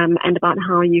 and about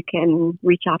how you can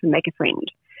reach out and make a friend.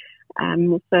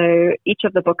 So each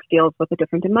of the books deals with a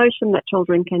different emotion that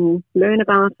children can learn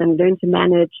about and learn to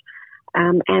manage.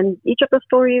 And each of the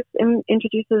stories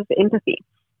introduces empathy,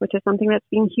 which is something that's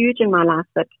been huge in my life,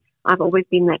 that I've always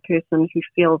been that person who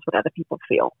feels what other people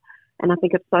feel. And I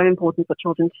think it's so important for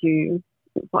children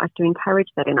for us to encourage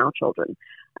that in our children,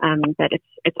 that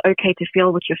it's okay to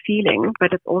feel what you're feeling,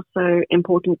 but it's also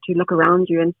important to look around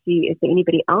you and see, is there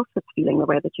anybody else that's feeling the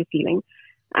way that you're feeling?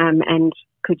 And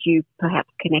could you perhaps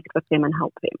connect with them and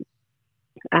help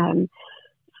them?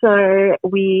 So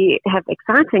we have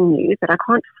exciting news that I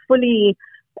can't fully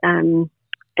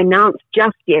announce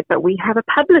just yet, but we have a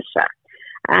publisher.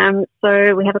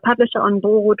 So we have a publisher on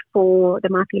board for the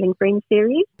My Feeling Friends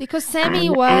series. Because Sammy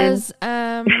was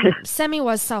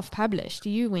self-published.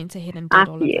 You went ahead and did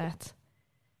all of that.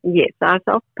 Yes, I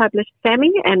self-published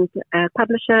Sammy, and a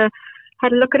publisher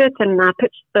had a look at it, and I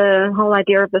pitched the whole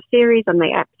idea of the series, and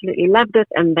they absolutely loved it,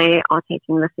 and they are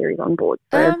taking the series on board.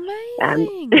 So,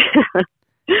 amazing.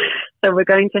 So we're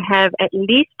going to have at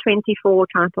least 24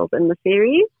 titles in the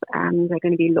series. They're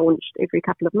going to be launched every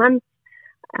couple of months.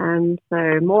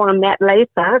 So more on that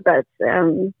later, but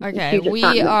okay,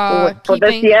 we are for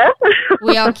this year.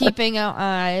 We are keeping our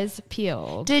eyes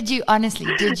peeled. Did you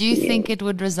think it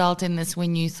would result in this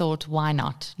when you thought, why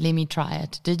not? Let me try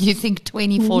it. Did you think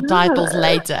 24 titles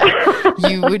later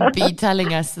you would be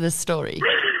telling us this story?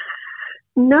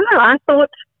 No, I thought,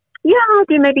 I'll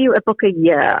do maybe a book a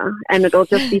year, and it'll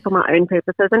just be for my own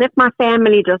purposes. And if my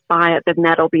family just buy it, then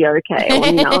that'll be okay.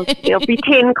 Or, there'll be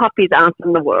 10 copies out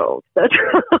in the world. But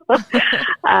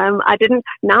I didn't.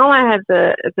 Now I have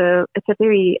it's a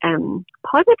very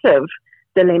positive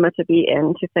dilemma to be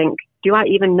in, to think, do I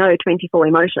even know 24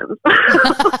 emotions?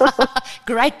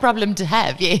 Great problem to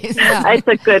have, yes. It's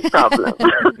a good problem.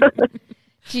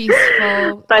 Jeez,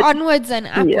 but onwards and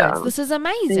upwards. Yeah. This is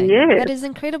amazing. Yes. That is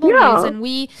incredible news, and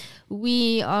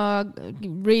we are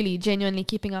really genuinely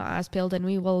keeping our eyes peeled, and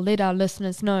we will let our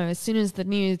listeners know as soon as the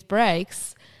news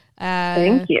breaks.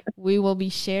 Thank you. We will be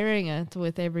sharing it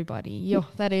with everybody.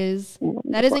 That is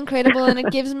incredible, and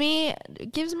it gives me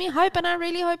hope, and I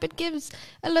really hope it gives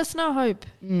a listener hope.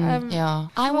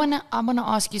 I wanna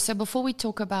ask you. So before we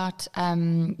talk about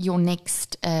your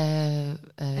next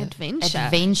adventure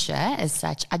as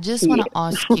such, I just want to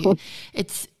ask you.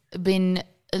 It's been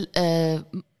a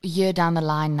year down the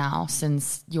line now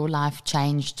since your life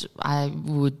changed, I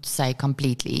would say,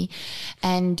 completely,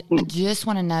 and I just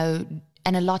want to know.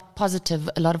 And a lot of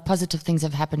positive things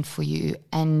have happened for you.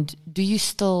 And do you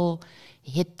still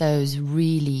hit those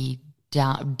really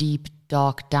deep,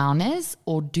 dark downers,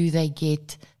 or do they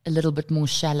get a little bit more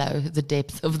shallow, the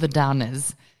depth of the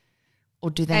downers? Or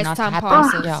do they not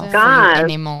happen for you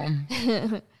anymore?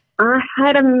 I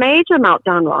had a major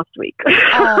meltdown last week.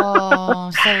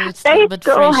 Oh, so it's they a bit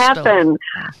still fresh happen.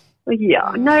 Still.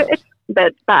 Yeah, no,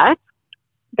 but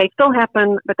they still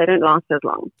happen, but they don't last as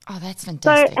long. Oh, that's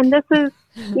fantastic. So, and this is,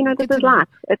 this is life.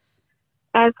 It's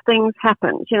as things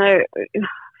happen.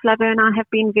 Flavia and I have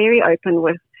been very open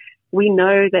with, we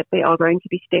know that there are going to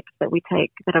be steps that we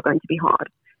take that are going to be hard.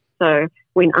 So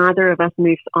when either of us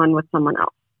moves on with someone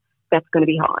else, that's going to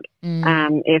be hard.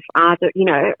 If either,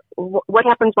 what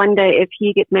happens one day if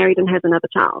he gets married and has another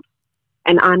child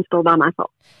and I'm still by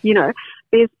myself?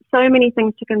 There's so many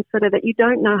things to consider that you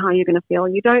don't know how you're going to feel.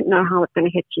 You don't know how it's going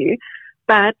to hit you,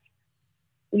 but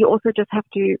you also just have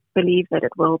to believe that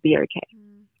it will be okay.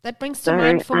 That brings to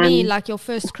mind for me, like your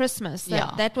first Christmas.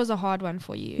 That was a hard one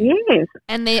for you. Yes.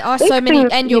 And there are so many,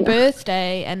 and your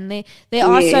birthday, and there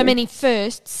are so many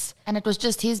firsts. And it was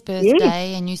just his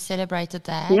birthday, and you celebrated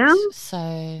that. Yeah.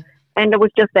 So And it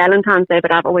was just Valentine's Day,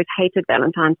 but I've always hated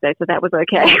Valentine's Day, so that was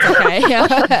okay. Okay.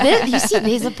 Yeah. You see,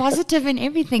 there's a positive in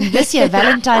everything. This year,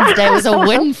 Valentine's Day was a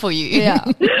win for you. Yeah.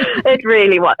 It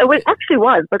really was. Actually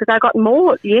was, because I got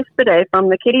more yesterday from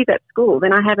the kiddies at school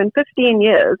than I have in 15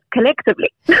 years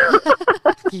collectively.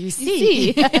 You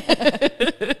see.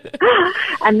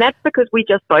 And that's because we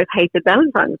just both hated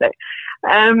Valentine's Day.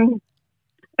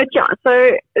 But yeah,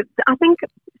 so I think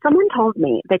someone told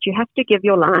me that you have to give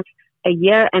your life a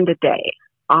year and a day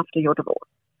after your divorce,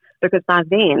 because by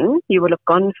then you will have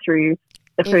gone through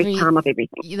the first time of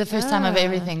everything. The first time of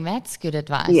everything. That's good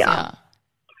advice. Yeah. Yeah.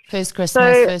 First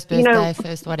Christmas, So, first birthday,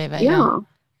 first whatever. Yeah.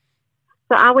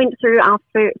 So I went through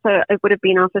so it would have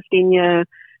been our 15-year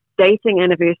dating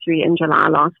anniversary in July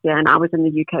last year, and I was in the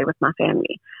UK with my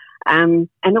family. And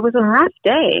it was a rough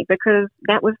day, because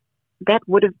that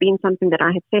would have been something that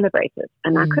I had celebrated,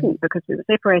 and I couldn't, because we were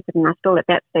separated, and I still at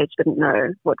that stage didn't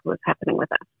know what was happening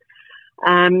with us.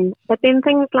 But then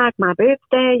things like my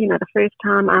birthday, the first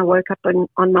time I woke up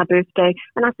on my birthday,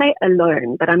 and I say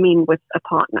alone, but I mean with a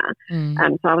partner.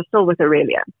 So I was still with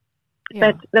Aurelia.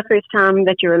 Yeah. But the first time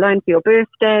that you're alone for your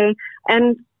birthday,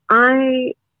 and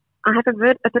I have a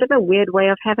bit of a weird way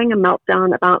of having a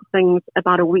meltdown about things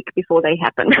about a week before they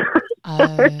happen.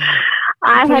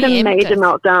 I had a major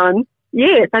meltdown.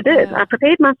 Yes, I did. Yeah. I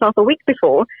prepared myself a week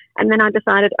before, and then I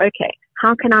decided, okay,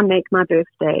 how can I make my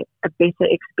birthday a better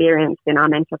experience than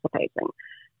I'm anticipating?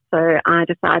 So I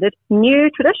decided new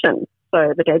traditions.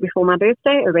 So the day before my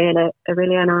birthday, Aurelia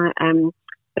and I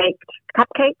baked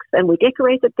cupcakes, and we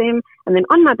decorated them. And then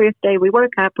on my birthday, we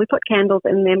woke up, we put candles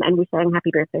in them, and we sang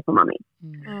happy birthday for Mummy.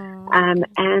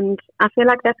 And I feel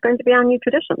like that's going to be our new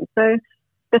tradition. So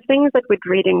the things that we're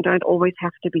dreading don't always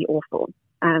have to be awful.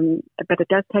 But it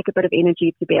does take a bit of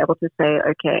energy to be able to say,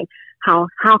 okay, how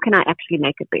can I actually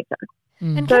make it better?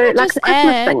 And so, can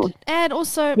I like just add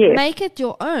also, make it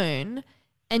your own,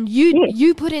 and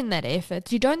you put in that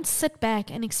effort. You don't sit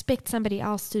back and expect somebody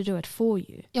else to do it for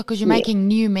you. Yeah, because you're making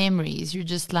new memories. You're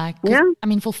just like, I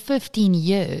mean, for 15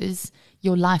 years,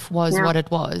 your life was what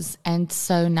it was. And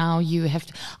so now you have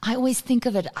to, I always think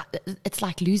of it, it's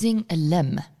like losing a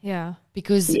limb. Yeah.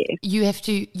 Because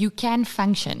you can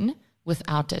function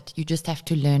without it. You just have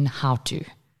to learn how to.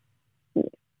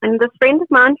 And this friend of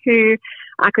mine who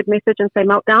I could message and say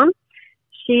meltdown,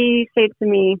 she said to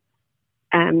me,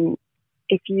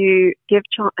 if you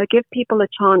give people a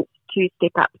chance to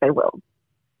step up, they will.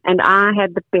 And I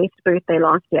had the best birthday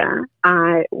last year.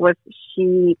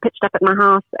 She pitched up at my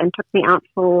house and took me out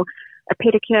for a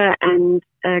pedicure and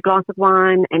a glass of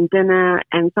wine and dinner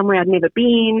and somewhere I'd never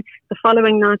been. The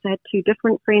following night, I had 2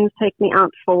 different friends take me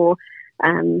out for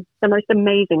the most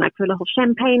amazing, like to a little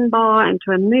champagne bar and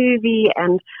to a movie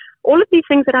and all of these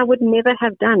things that I would never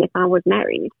have done if I was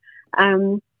married.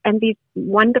 And these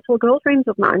wonderful girlfriends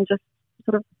of mine just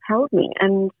sort of held me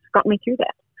and got me through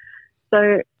that.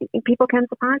 So people can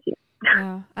surprise you.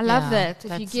 Yeah, I love that.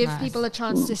 If you give people a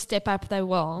chance to step up, they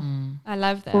will. I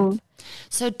love that.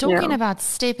 So talking about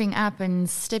stepping up and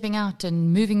stepping out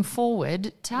and moving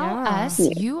forward, tell us,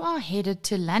 you are headed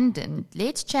to London.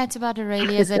 Let's chat about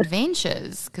Aurelia's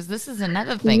adventures, because this is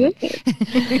another thing.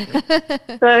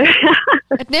 So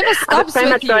it never stops. So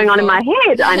much going on in my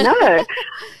head. I know.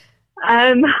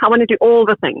 I want to do all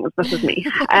the things. This is me.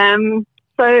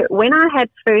 So when I had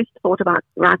first thought about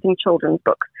writing children's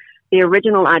books, the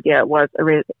original idea was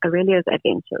Aurelia's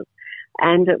Adventures.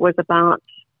 And it was about,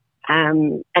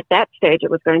 at that stage,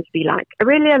 it was going to be like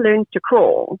Aurelia learns to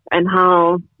crawl and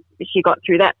how she got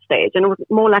through that stage. And it was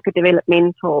more like a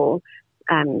developmental,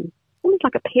 almost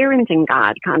like a parenting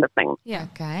guide kind of thing. Yeah,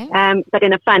 okay. But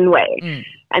in a fun way.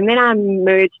 And then I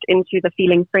merged into the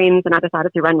Feeling Friends, and I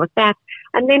decided to run with that.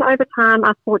 And then over time,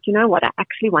 I thought, you know what, I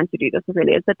actually want to do this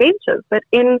Aurelia's Adventures, but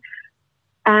in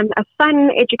a fun,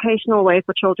 educational way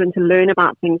for children to learn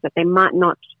about things that they might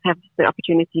not have the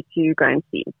opportunity to go and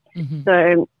see.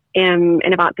 So in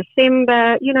about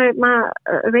December, my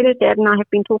Aurelia's dad and I have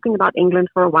been talking about England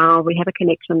for a while. We have a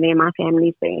connection there. My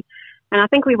family's there. And I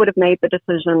think we would have made the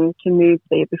decision to move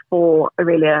there before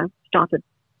Aurelia started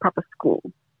proper school.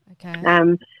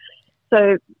 Okay.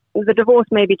 So the divorce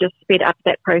maybe just sped up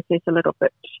that process a little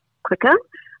bit quicker.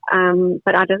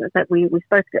 But I don't know that we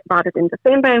spoke about it in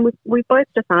December, and we both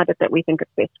decided that we think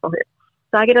it's best for her.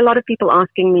 So I get a lot of people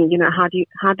asking me,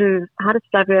 how does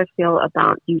Flavia feel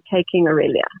about you taking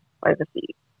Aurelia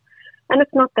overseas? And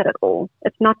it's not that at all.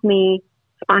 It's not me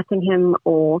spiting him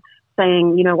or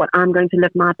saying, you know what, I'm going to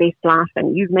live my best life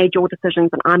and you've made your decisions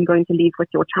and I'm going to leave with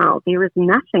your child. There is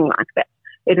nothing like that.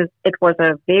 It was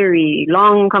a very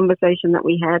long conversation that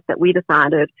we had, that we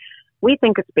decided we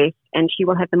think it's best and she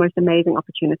will have the most amazing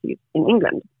opportunities in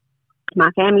England.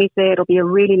 My family's there. It'll be a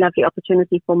really lovely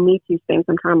opportunity for me to spend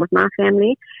some time with my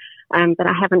family that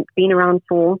I haven't been around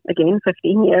for, again,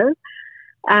 15 years.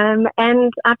 And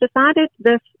I've decided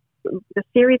the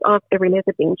series of Aurelia's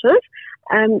Adventures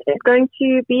is going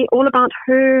to be all about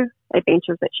her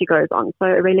adventures that she goes on. So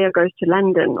Aurelia goes to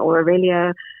London, or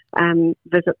Aurelia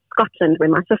visits Scotland, where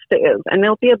my sister is. And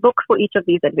there'll be a book for each of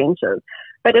these adventures.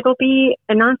 But it'll be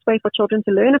a nice way for children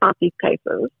to learn about these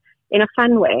places in a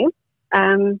fun way.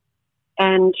 And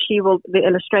the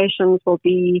illustrations will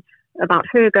be about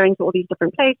her going to all these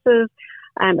different places,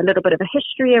 a little bit of a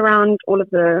history around all of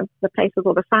the places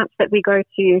or the sites that we go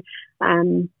to,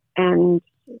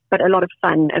 but a lot of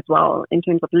fun as well in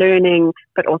terms of learning,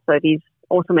 but also these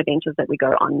awesome adventures that we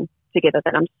go on together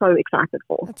that I'm so excited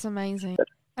for. That's amazing.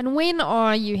 And when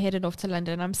are you headed off to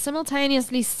London? I'm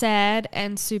simultaneously sad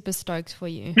and super stoked for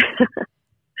you.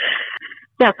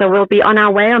 Yeah, so we'll be on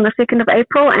our way on the 2nd of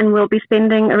April, and we'll be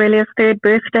spending Aurelia's 3rd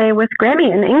birthday with Granny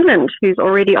in England, who's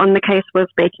already on the case with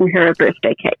baking her a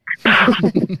birthday cake.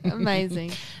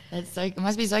 Amazing. It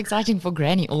must be so exciting for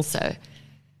Granny also.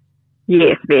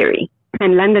 Yes, very.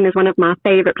 And London is one of my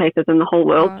favorite places in the whole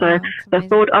world. So the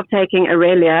thought of taking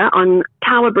Aurelia on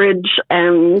Tower Bridge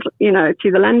and,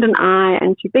 to the London Eye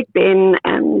and to Big Ben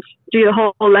and do the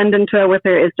whole London tour with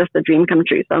her is just a dream come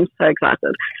true. So I'm so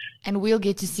excited. And we'll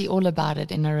get to see all about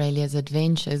it in Aurelia's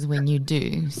Adventures when you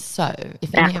do. So,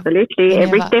 absolutely,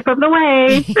 every step of the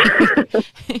way.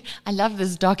 I love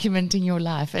this documenting your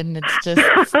life, and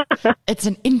it's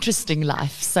an interesting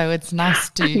life. So it's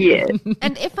nice to. Yes.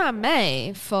 And if I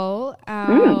may, Phil,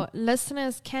 our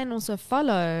listeners can also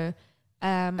follow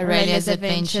Aurelia's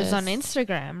Adventures on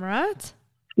Instagram, right?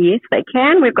 Yes, they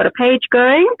can. We've got a page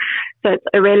going. So it's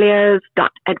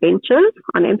aurelias.adventures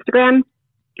on Instagram.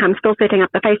 I'm still setting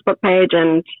up the Facebook page,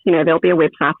 and, there'll be a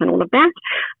website and all of that.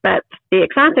 But the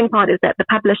exciting part is that the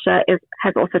publisher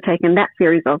has also taken that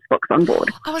series of books on board.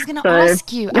 I was going to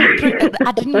ask you.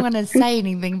 I didn't want to say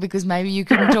anything because maybe you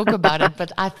couldn't talk about it,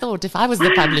 but I thought if I was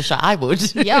the publisher, I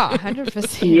would. Yeah,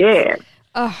 100%. Yeah.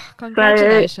 Oh,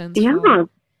 congratulations. So,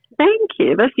 thank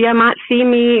you. This year might see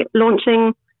me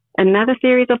launching another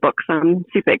series of books. I'm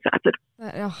super excited.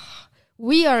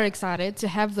 We are excited to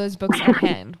have those books at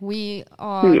hand. We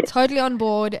are totally on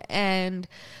board, and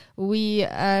we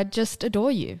just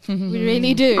adore you. We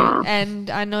really do.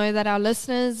 And I know that our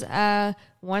listeners,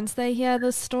 once they hear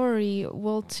this story,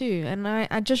 will too. And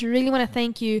I just really want to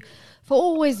thank you for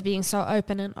always being so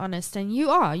open and honest. And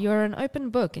you're an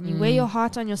open book, and you wear your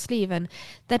heart on your sleeve, and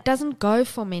that doesn't go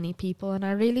for many people. And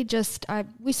I really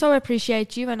we so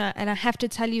appreciate you. And I have to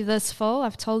tell you this, Phil.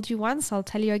 I've told you once, I'll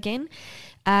tell you again.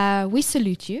 We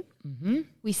salute you.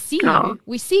 We see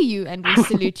you, and we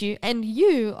salute you. And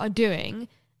you are doing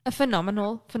a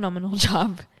phenomenal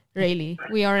job. Really,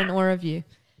 we are in awe of you.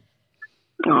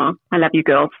 Oh, I love you,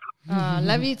 girls.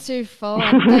 Love you too, Phil.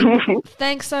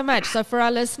 Thanks so much. So for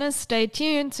our listeners, stay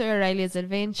tuned to Aurelia's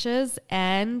Adventures,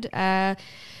 and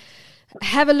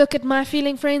have a look at My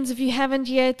Feeling Friends if you haven't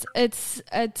yet.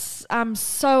 I'm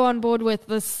so on board with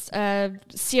this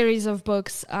series of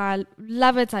books. I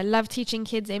love it. I love teaching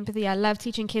kids empathy. I love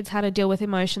teaching kids how to deal with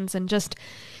emotions, and just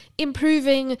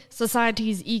improving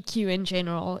society's EQ in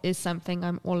general is something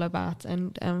I'm all about.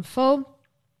 And Phil,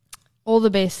 all the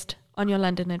best on your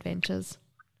London adventures.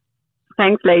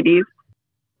 Thanks, ladies.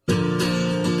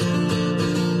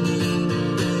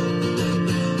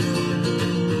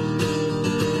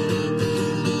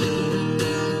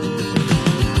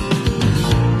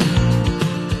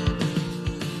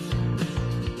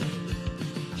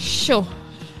 Sure.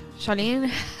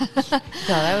 Charlene? Yeah,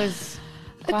 that was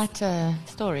quite a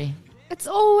story. It's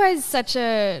always such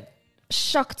a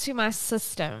shock to my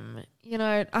system.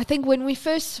 I think when we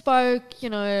first spoke,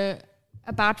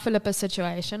 about Phillippa's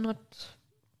situation, not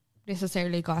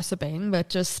necessarily gossiping, but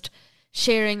just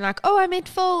sharing like, oh, I met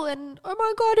Phil and oh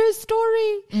my God, her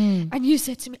story. And you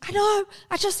said to me, I know,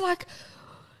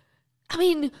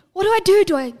 what do I do?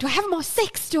 Do I have more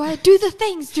sex? Do I do the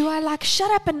things? Do I shut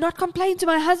up and not complain to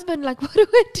my husband? What do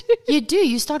I do? You do.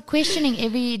 You start questioning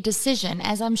every decision,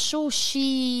 as I'm sure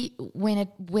she,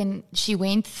 when she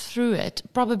went through it,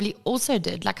 probably also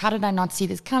did. How did I not see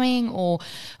this coming? Or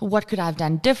what could I have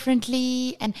done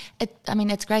differently? And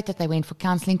it's great that they went for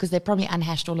counseling, because they probably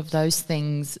unhashed all of those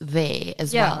things there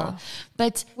as well.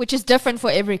 But which is different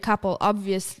for every couple,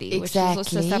 obviously. Exactly. Which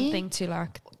is also something to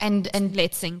And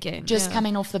let's sink in. Just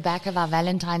coming off the back of our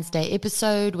Valentine's Day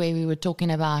episode where we were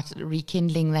talking about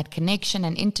rekindling that connection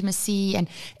and intimacy. And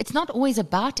it's not always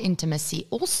about intimacy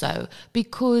also,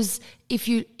 because if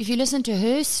you listen to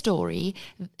her story,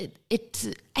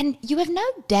 and you have no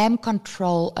damn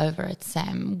control over it,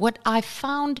 Sam. What I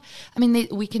found, I mean,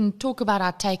 we can talk about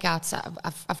our takeouts.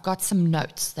 I've got some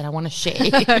notes that I want to share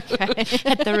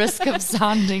at the risk of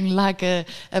sounding like a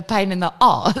pain in the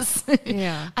arse.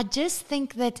 Yeah. I just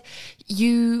think that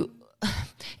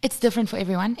it's different for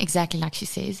everyone, exactly like she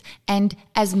says. And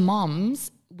as moms,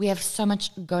 we have so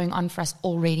much going on for us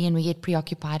already and we get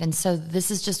preoccupied. And so this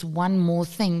is just one more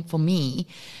thing for me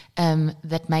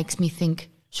that makes me think,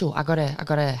 sure, I gotta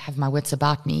have my wits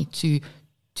about me to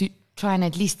try and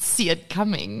at least see it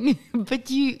coming. But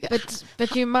you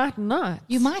might not.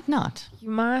 You might not. You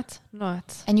might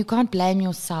not. And you can't blame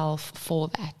yourself for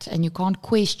that. And you can't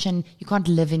question, you can't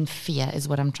live in fear is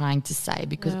what I'm trying to say.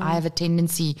 Because I have a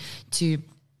tendency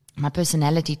my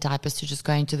personality type is to just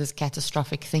go into this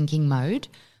catastrophic thinking mode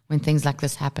when things like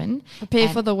this happen. Prepare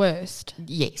for the worst.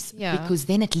 Yes, because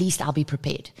then at least I'll be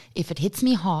prepared. If it hits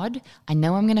me hard, I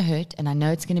know I'm going to hurt and I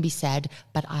know it's going to be sad,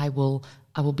 but I will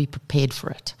be prepared for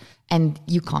it. And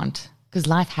you can't, because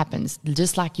life happens.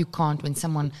 Just like you can't when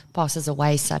someone passes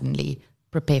away suddenly,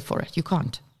 prepare for it. You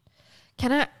can't.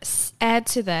 Can I add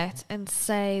to that and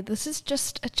say this is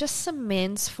it just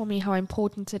cements for me how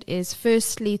important it is,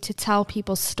 firstly, to tell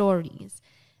people stories,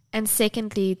 and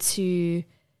secondly, to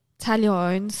tell your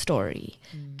own story.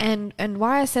 And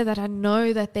why I say that, I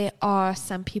know that there are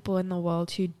some people in the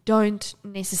world who don't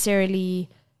necessarily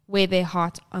wear their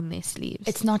heart on their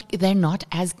sleeves. They're not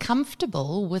as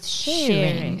comfortable with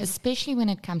sharing, especially when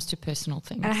it comes to personal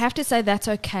things. And I have to say that's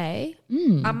okay.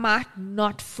 I might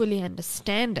not fully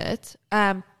understand it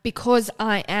because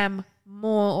I am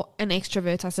more an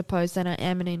extrovert, I suppose, than I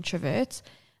am an introvert.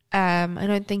 I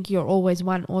don't think you're always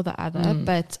one or the other,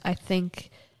 but I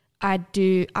think I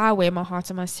wear my heart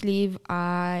on my sleeve.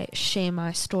 I share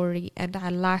my story, and I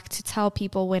like to tell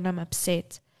people when I'm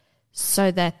upset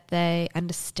so that they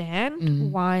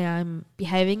understand why I'm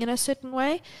behaving in a certain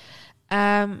way.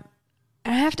 And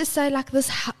I have to say, like,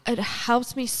 it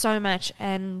helps me so much.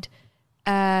 And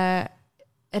it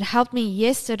helped me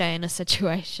yesterday in a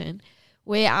situation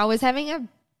where I was having a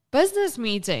business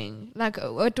meeting. Like,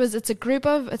 it's a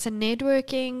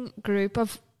networking group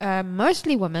of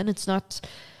mostly women. It's not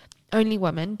only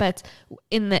women, but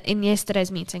in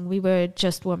yesterday's meeting, we were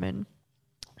just women.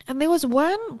 And there was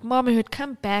one mom who had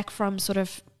come back from sort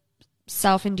of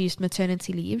self-induced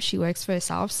maternity leave. She works for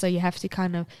herself, so you have to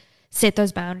kind of set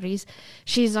those boundaries.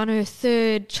 She's on her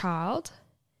third child,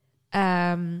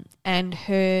 and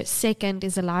her second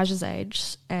is Elijah's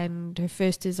age, and her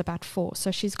first is about 4.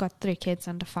 So she's got 3 kids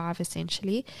under 5,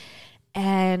 essentially.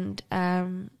 And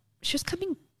she was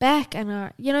coming back,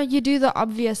 and you do the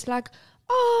obvious, like,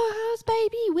 oh, how's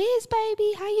baby? Where's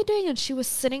baby? How you doing? And she was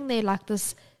sitting there like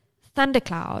this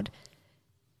thundercloud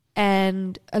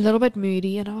and a little bit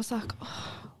moody, and I was like,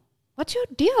 oh, what's your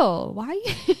deal? Why are you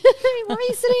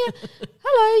sitting here?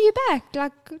 Hello, you're back.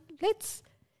 Like, let's,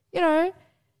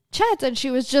 chat. And she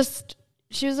was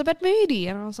a bit moody,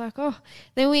 and I was like, oh.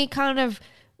 Then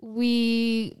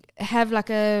we have like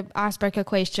a icebreaker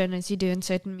question, as you do in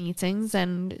certain meetings,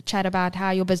 and chat about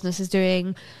how your business is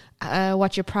doing,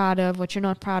 what you're proud of, what you're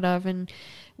not proud of. And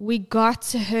we got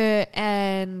to her,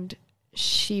 and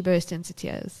she burst into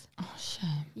tears. Oh, shame.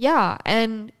 Yeah,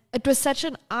 and it was such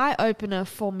an eye-opener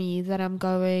for me that I'm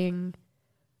going,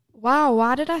 wow,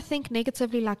 why did I think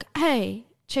negatively? Like, hey,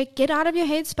 get out of your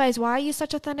headspace. Why are you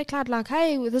such a thundercloud? Like,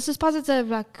 hey, this is positive.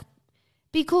 Like,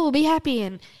 be cool, be happy.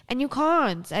 And you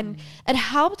can't. And it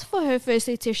helped for her,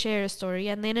 firstly, to share a story.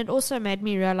 And then it also made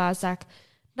me realize, like,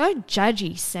 no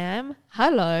judgy, Sam.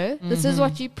 Hello. This is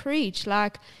what you preach.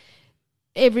 Like,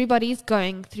 everybody's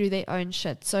going through their own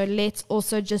shit. So let's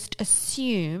also just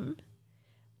assume,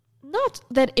 not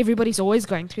that everybody's always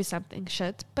going through something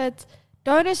shit, but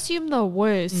don't assume the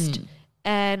worst.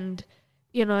 And,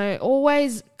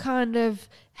 always kind of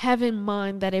have in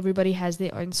mind that everybody has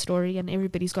their own story and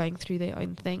everybody's going through their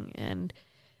own thing. And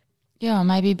yeah,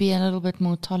 maybe be a little bit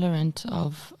more tolerant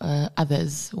of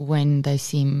others when they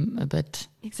seem a bit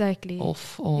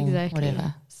off or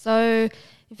whatever. So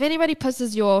if anybody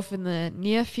pisses you off in the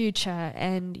near future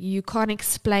and you can't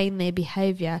explain their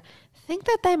behavior, think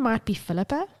that they might be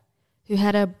Phillippa, who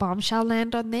had a bombshell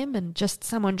land on them, and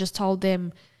someone just told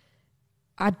them,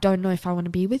 I don't know if I want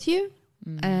to be with you,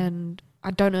 and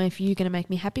I don't know if you're going to make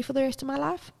me happy for the rest of my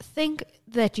life. Think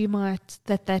that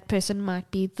that person might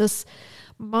be this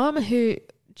mom who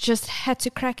just had to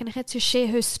crack and had to share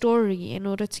her story in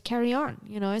order to carry on.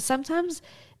 Sometimes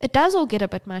it does all get a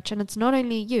bit much, and it's not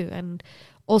only you, and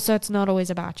also it's not always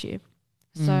about you.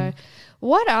 So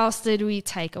what else did we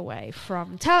take away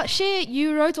from share?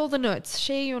 You wrote all the notes.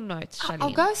 Share your notes, Charlene.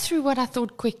 I'll go through what I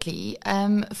thought quickly.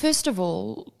 First of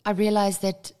all, I realized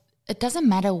that it doesn't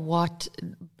matter what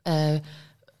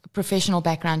professional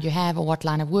background you have, or what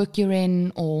line of work you're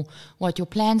in, or what your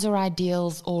plans or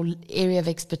ideals or area of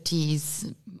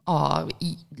expertise are.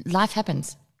 Life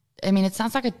happens. I mean, it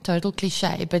sounds like a total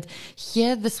cliche, but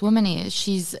here this woman is.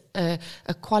 She's a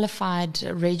qualified,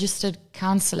 registered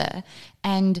counselor,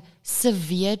 and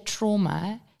severe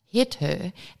trauma hit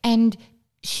her, and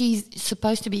she's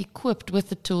supposed to be equipped with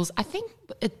the tools. I think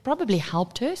it probably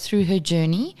helped her through her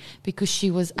journey because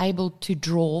she was able to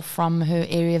draw from her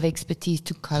area of expertise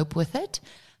to cope with it.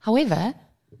 However,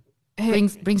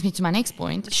 brings me to my next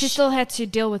point. She still had to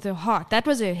deal with her heart. That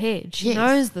was her head. She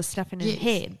knows the stuff in her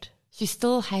head. She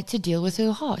still had to deal with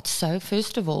her heart. So,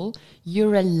 first of all,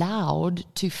 you're allowed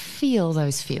to feel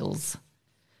those feels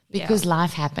because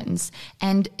life happens.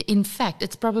 And in fact,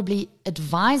 it's probably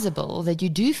advisable that you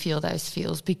do feel those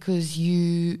feels because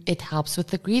it helps with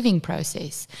the grieving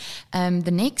process.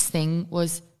 The next thing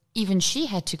was, even she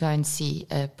had to go and see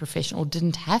a professional,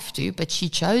 didn't have to, but she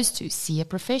chose to see a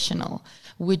professional,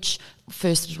 which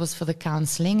first it was for the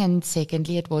counseling, and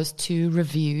secondly it was to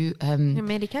review her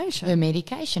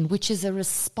medication, which is a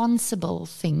responsible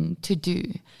thing to do.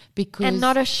 And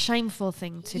not a shameful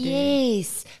thing to do.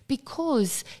 Yes,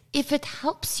 because if it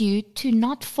helps you to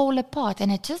not fall apart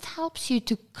and it just helps you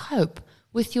to cope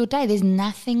with your day, there's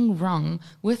nothing wrong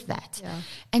with that. Yeah.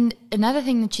 And another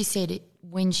thing that she said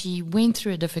when she went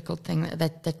through a difficult thing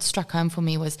that struck home for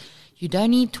me was, you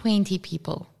don't need 20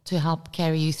 people to help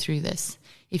carry you through this.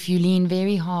 If you lean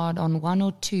very hard on one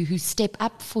or two who step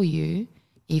up for you,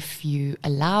 if you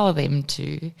allow them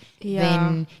to,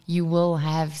 then you will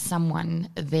have someone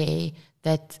there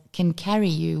that can carry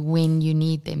you when you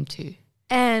need them to.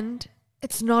 And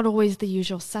it's not always the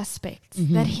usual suspects.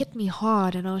 That hit me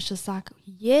hard, and I was just like,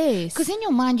 yes. Because in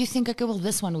your mind you think, okay, well,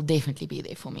 this one will definitely be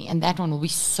there for me, and that one will be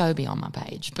so be on my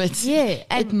page. But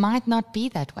it might not be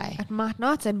that way. It might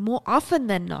not, and more often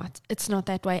than not, it's not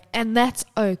that way, and that's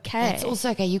okay. That's also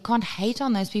okay. You can't hate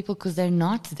on those people because they're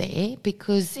not there,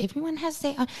 because everyone has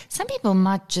their own. Some people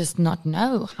might just not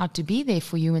know how to be there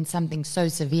for you when something so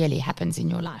severely happens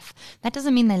in your life. That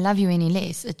doesn't mean they love you any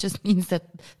less. It just means that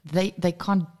they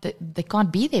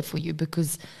can't be there for you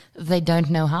because they don't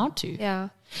know how to. Yeah.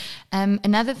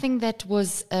 Another thing that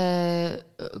was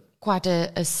quite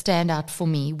a standout for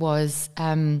me was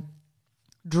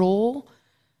draw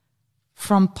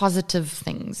from positive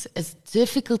things. As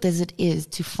difficult as it is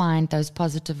to find those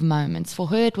positive moments, for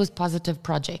her it was positive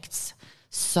projects.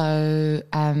 So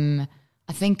I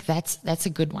think that's a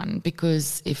good one,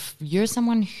 because if you're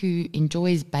someone who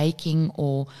enjoys baking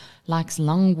or likes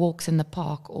long walks in the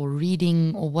park or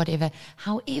reading or whatever,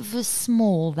 however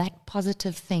small that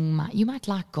positive thing you might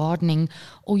like gardening,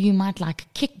 or you might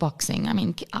like kickboxing. I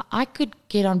mean, I could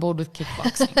get on board with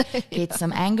kickboxing, get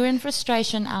some anger and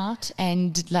frustration out,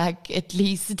 and like at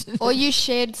least. Or you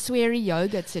shared sweary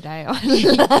yoga today.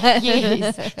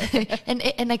 Yes,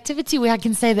 an activity where I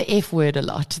can say the F word a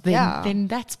lot. Then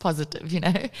that's positive, you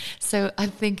know. So I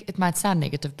think it might sound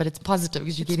negative, but it's positive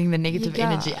because you're getting the negative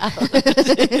energy out.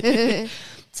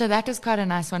 So that was quite a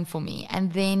nice one for me.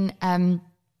 And then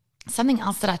something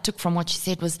else that I took from what she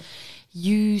said was,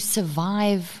 you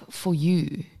survive for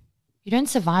you. You don't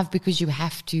survive because you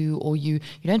have to, or you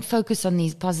don't focus on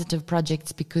these positive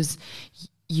projects because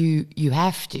you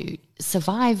have to.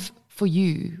 Survive for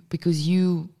you because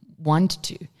you want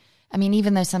to. I mean,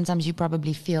 even though sometimes you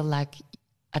probably feel like,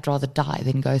 I'd rather die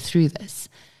than go through this.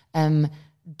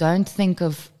 Don't think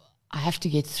of, I have to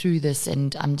get through this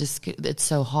and it's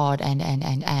so hard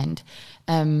and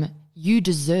you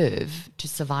deserve to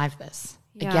survive this.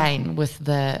 Yeah. Again, with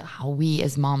how we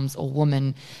as moms or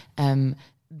women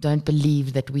don't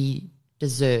believe that we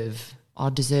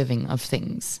are deserving of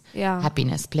things. Yeah.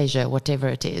 Happiness, pleasure, whatever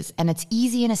it is. And it's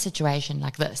easy in a situation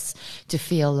like this to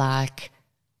feel like,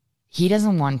 he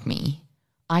doesn't want me.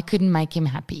 I couldn't make him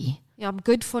happy. Yeah, I'm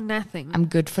good for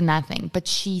nothing. But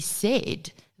she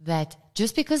said that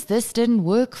just because this didn't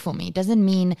work for me doesn't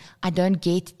mean I don't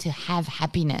get to have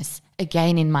happiness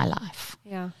again in my life.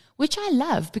 Yeah. Which I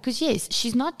love, because yes,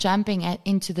 she's not jumping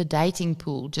into the dating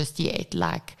pool just yet.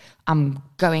 Like, I'm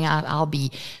going out, I'll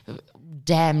be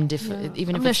damned if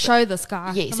even I'm if going to show this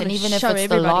guy. Yes, and even if it's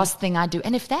the last thing I do.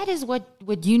 And if that is what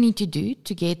you need to do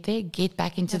to get there, get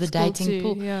back into the dating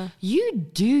pool, you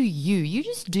do you. You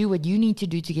just do what you need to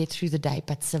do to get through the day,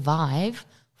 but survive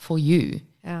for you.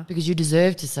 Yeah. because you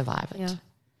deserve to survive it. Yeah.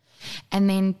 And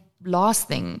then last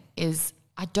thing is,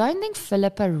 I don't think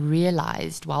Phillippa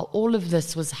realized while all of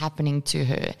this was happening to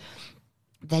her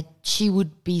that she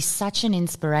would be such an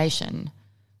inspiration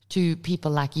to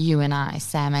people like you and I,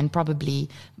 Sam, and probably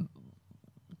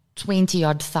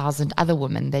 20-odd thousand other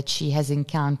women that she has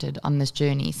encountered on this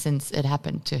journey since it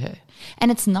happened to her.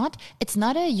 And it's not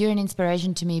you're an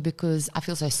inspiration to me because I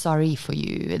feel so sorry for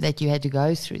you that you had to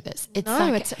go through this.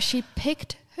 She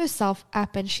picked herself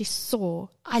up and she saw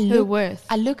her look, worth.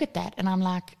 I look at that and I'm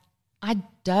like, I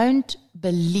don't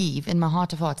believe in my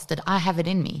heart of hearts that I have it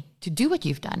in me to do what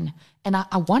you've done. And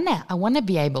I wanna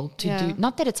be able to do,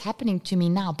 not that it's happening to me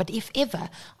now, but if ever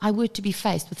I were to be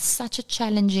faced with such a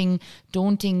challenging,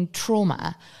 daunting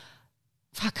trauma,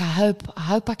 fuck, I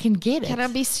hope I can get it. Can I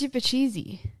be super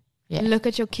cheesy? Yeah. Look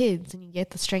at your kids and you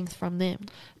get the strength from them.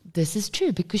 This is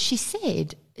true, because she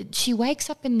said she wakes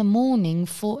up in the morning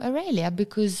for Aurelia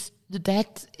because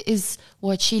that is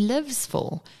what she lives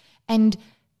for. And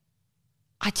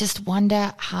I just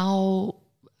wonder how,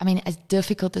 as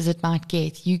difficult as it might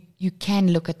get, you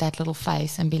can look at that little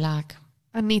face and be like,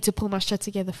 I need to pull my shit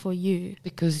together for you.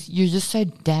 Because you're just so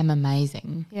damn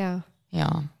amazing. Yeah.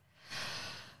 Yeah.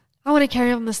 I want to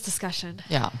carry on this discussion.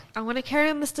 Yeah. I want to carry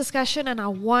on this discussion, and I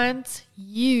want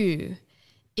you,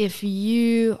 if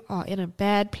you are in a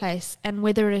bad place, and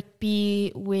whether it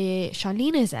be where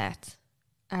Charlene is at,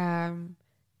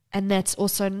 and that's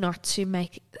also not to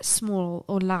make small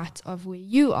or light of where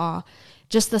you are,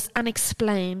 just this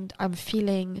unexplained, I'm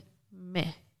feeling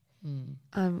meh.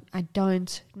 I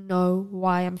don't know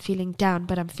why I'm feeling down,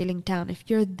 but I'm feeling down. If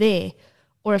you're there,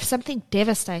 or if something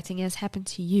devastating has happened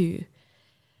to you,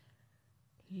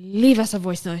 leave us a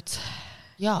voice note.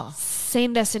 Yeah.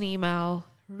 Send us an email.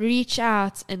 Reach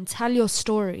out and tell your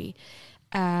story.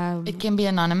 It can be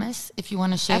anonymous if you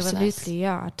want to share with us. Absolutely,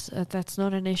 yeah. That's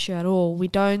not an issue at all. We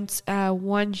don't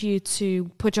want you to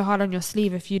put your heart on your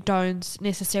sleeve if you don't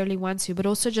necessarily want to, but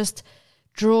also just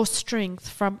draw strength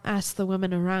from us, the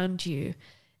women around you,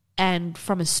 and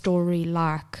from a story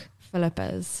like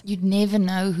Phillippa's. You'd never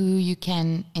know who you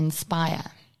can inspire.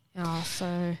 Yeah,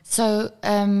 So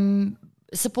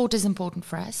support is important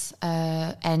for us,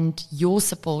 and your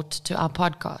support to our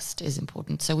podcast is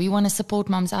important. So we want to support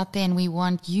moms out there, and we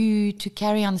want you to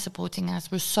carry on supporting us.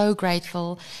 We're so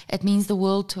grateful. It means the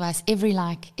world to us. Every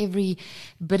like, every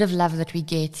bit of love that we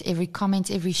get, every comment,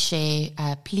 every share,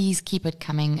 please keep it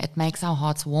coming. It makes our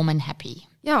hearts warm and happy.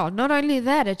 Yeah, not only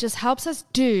that, it just helps us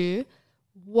do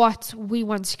what we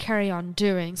want to carry on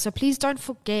doing. So please don't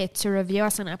forget to review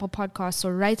us on Apple Podcasts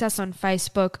or rate us on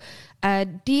Facebook.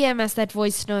 DM us that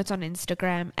voice note on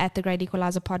Instagram at The Great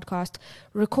Equalizer Podcast.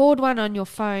 Record one on your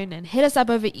phone and hit us up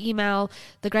over email,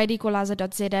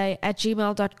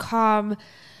 thegreatequalizer.za@gmail.com.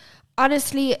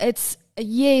 Honestly, it's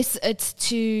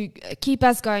to keep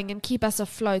us going and keep us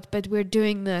afloat, but we're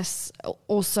doing this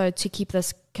also to keep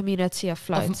this community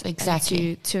afloat.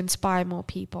 Exactly. To inspire more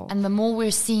people. And the more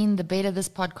we're seen, the better this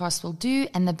podcast will do,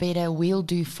 and the better we'll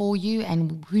do for you,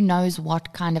 and who knows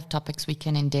what kind of topics we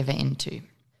can endeavor into.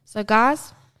 So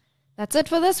guys, that's it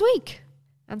for this week.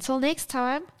 Until next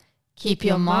time, keep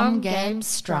your mom game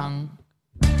strong.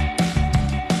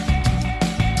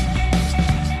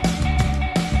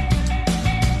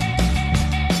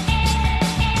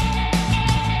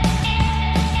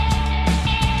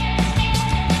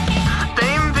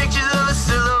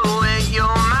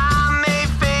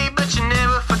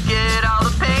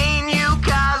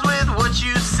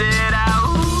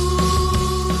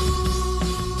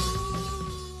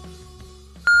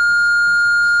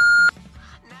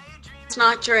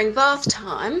 Night during bath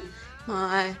time,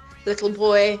 my little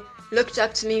boy looked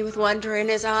up to me with wonder in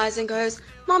his eyes and goes,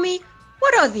 "Mommy,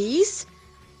 what are these?"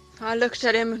 I looked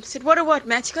at him and said, "What are what,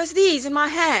 Matt?" He goes, "These in my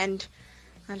hand."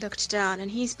 I looked down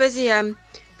and he's busy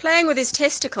playing with his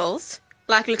testicles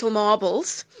like little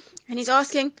marbles, and he's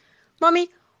asking, "Mommy,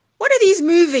 what are these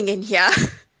moving in here?"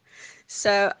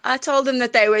 So I told him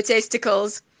that they were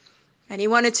testicles, and he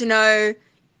wanted to know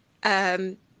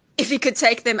if he could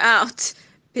take them out,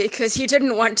 because he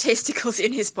didn't want testicles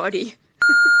in his body.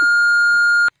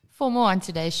 For more on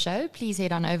today's show, please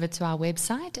head on over to our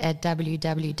website at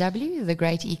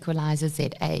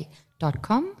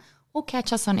www.thegreatequalizerza.com, or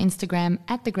catch us on Instagram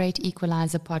at The Great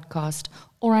Equalizer Podcast,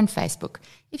 or on Facebook.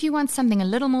 If you want something a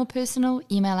little more personal,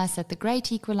 email us at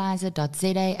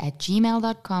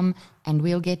thegreatequalizer.za@gmail.com, and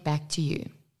we'll get back to you.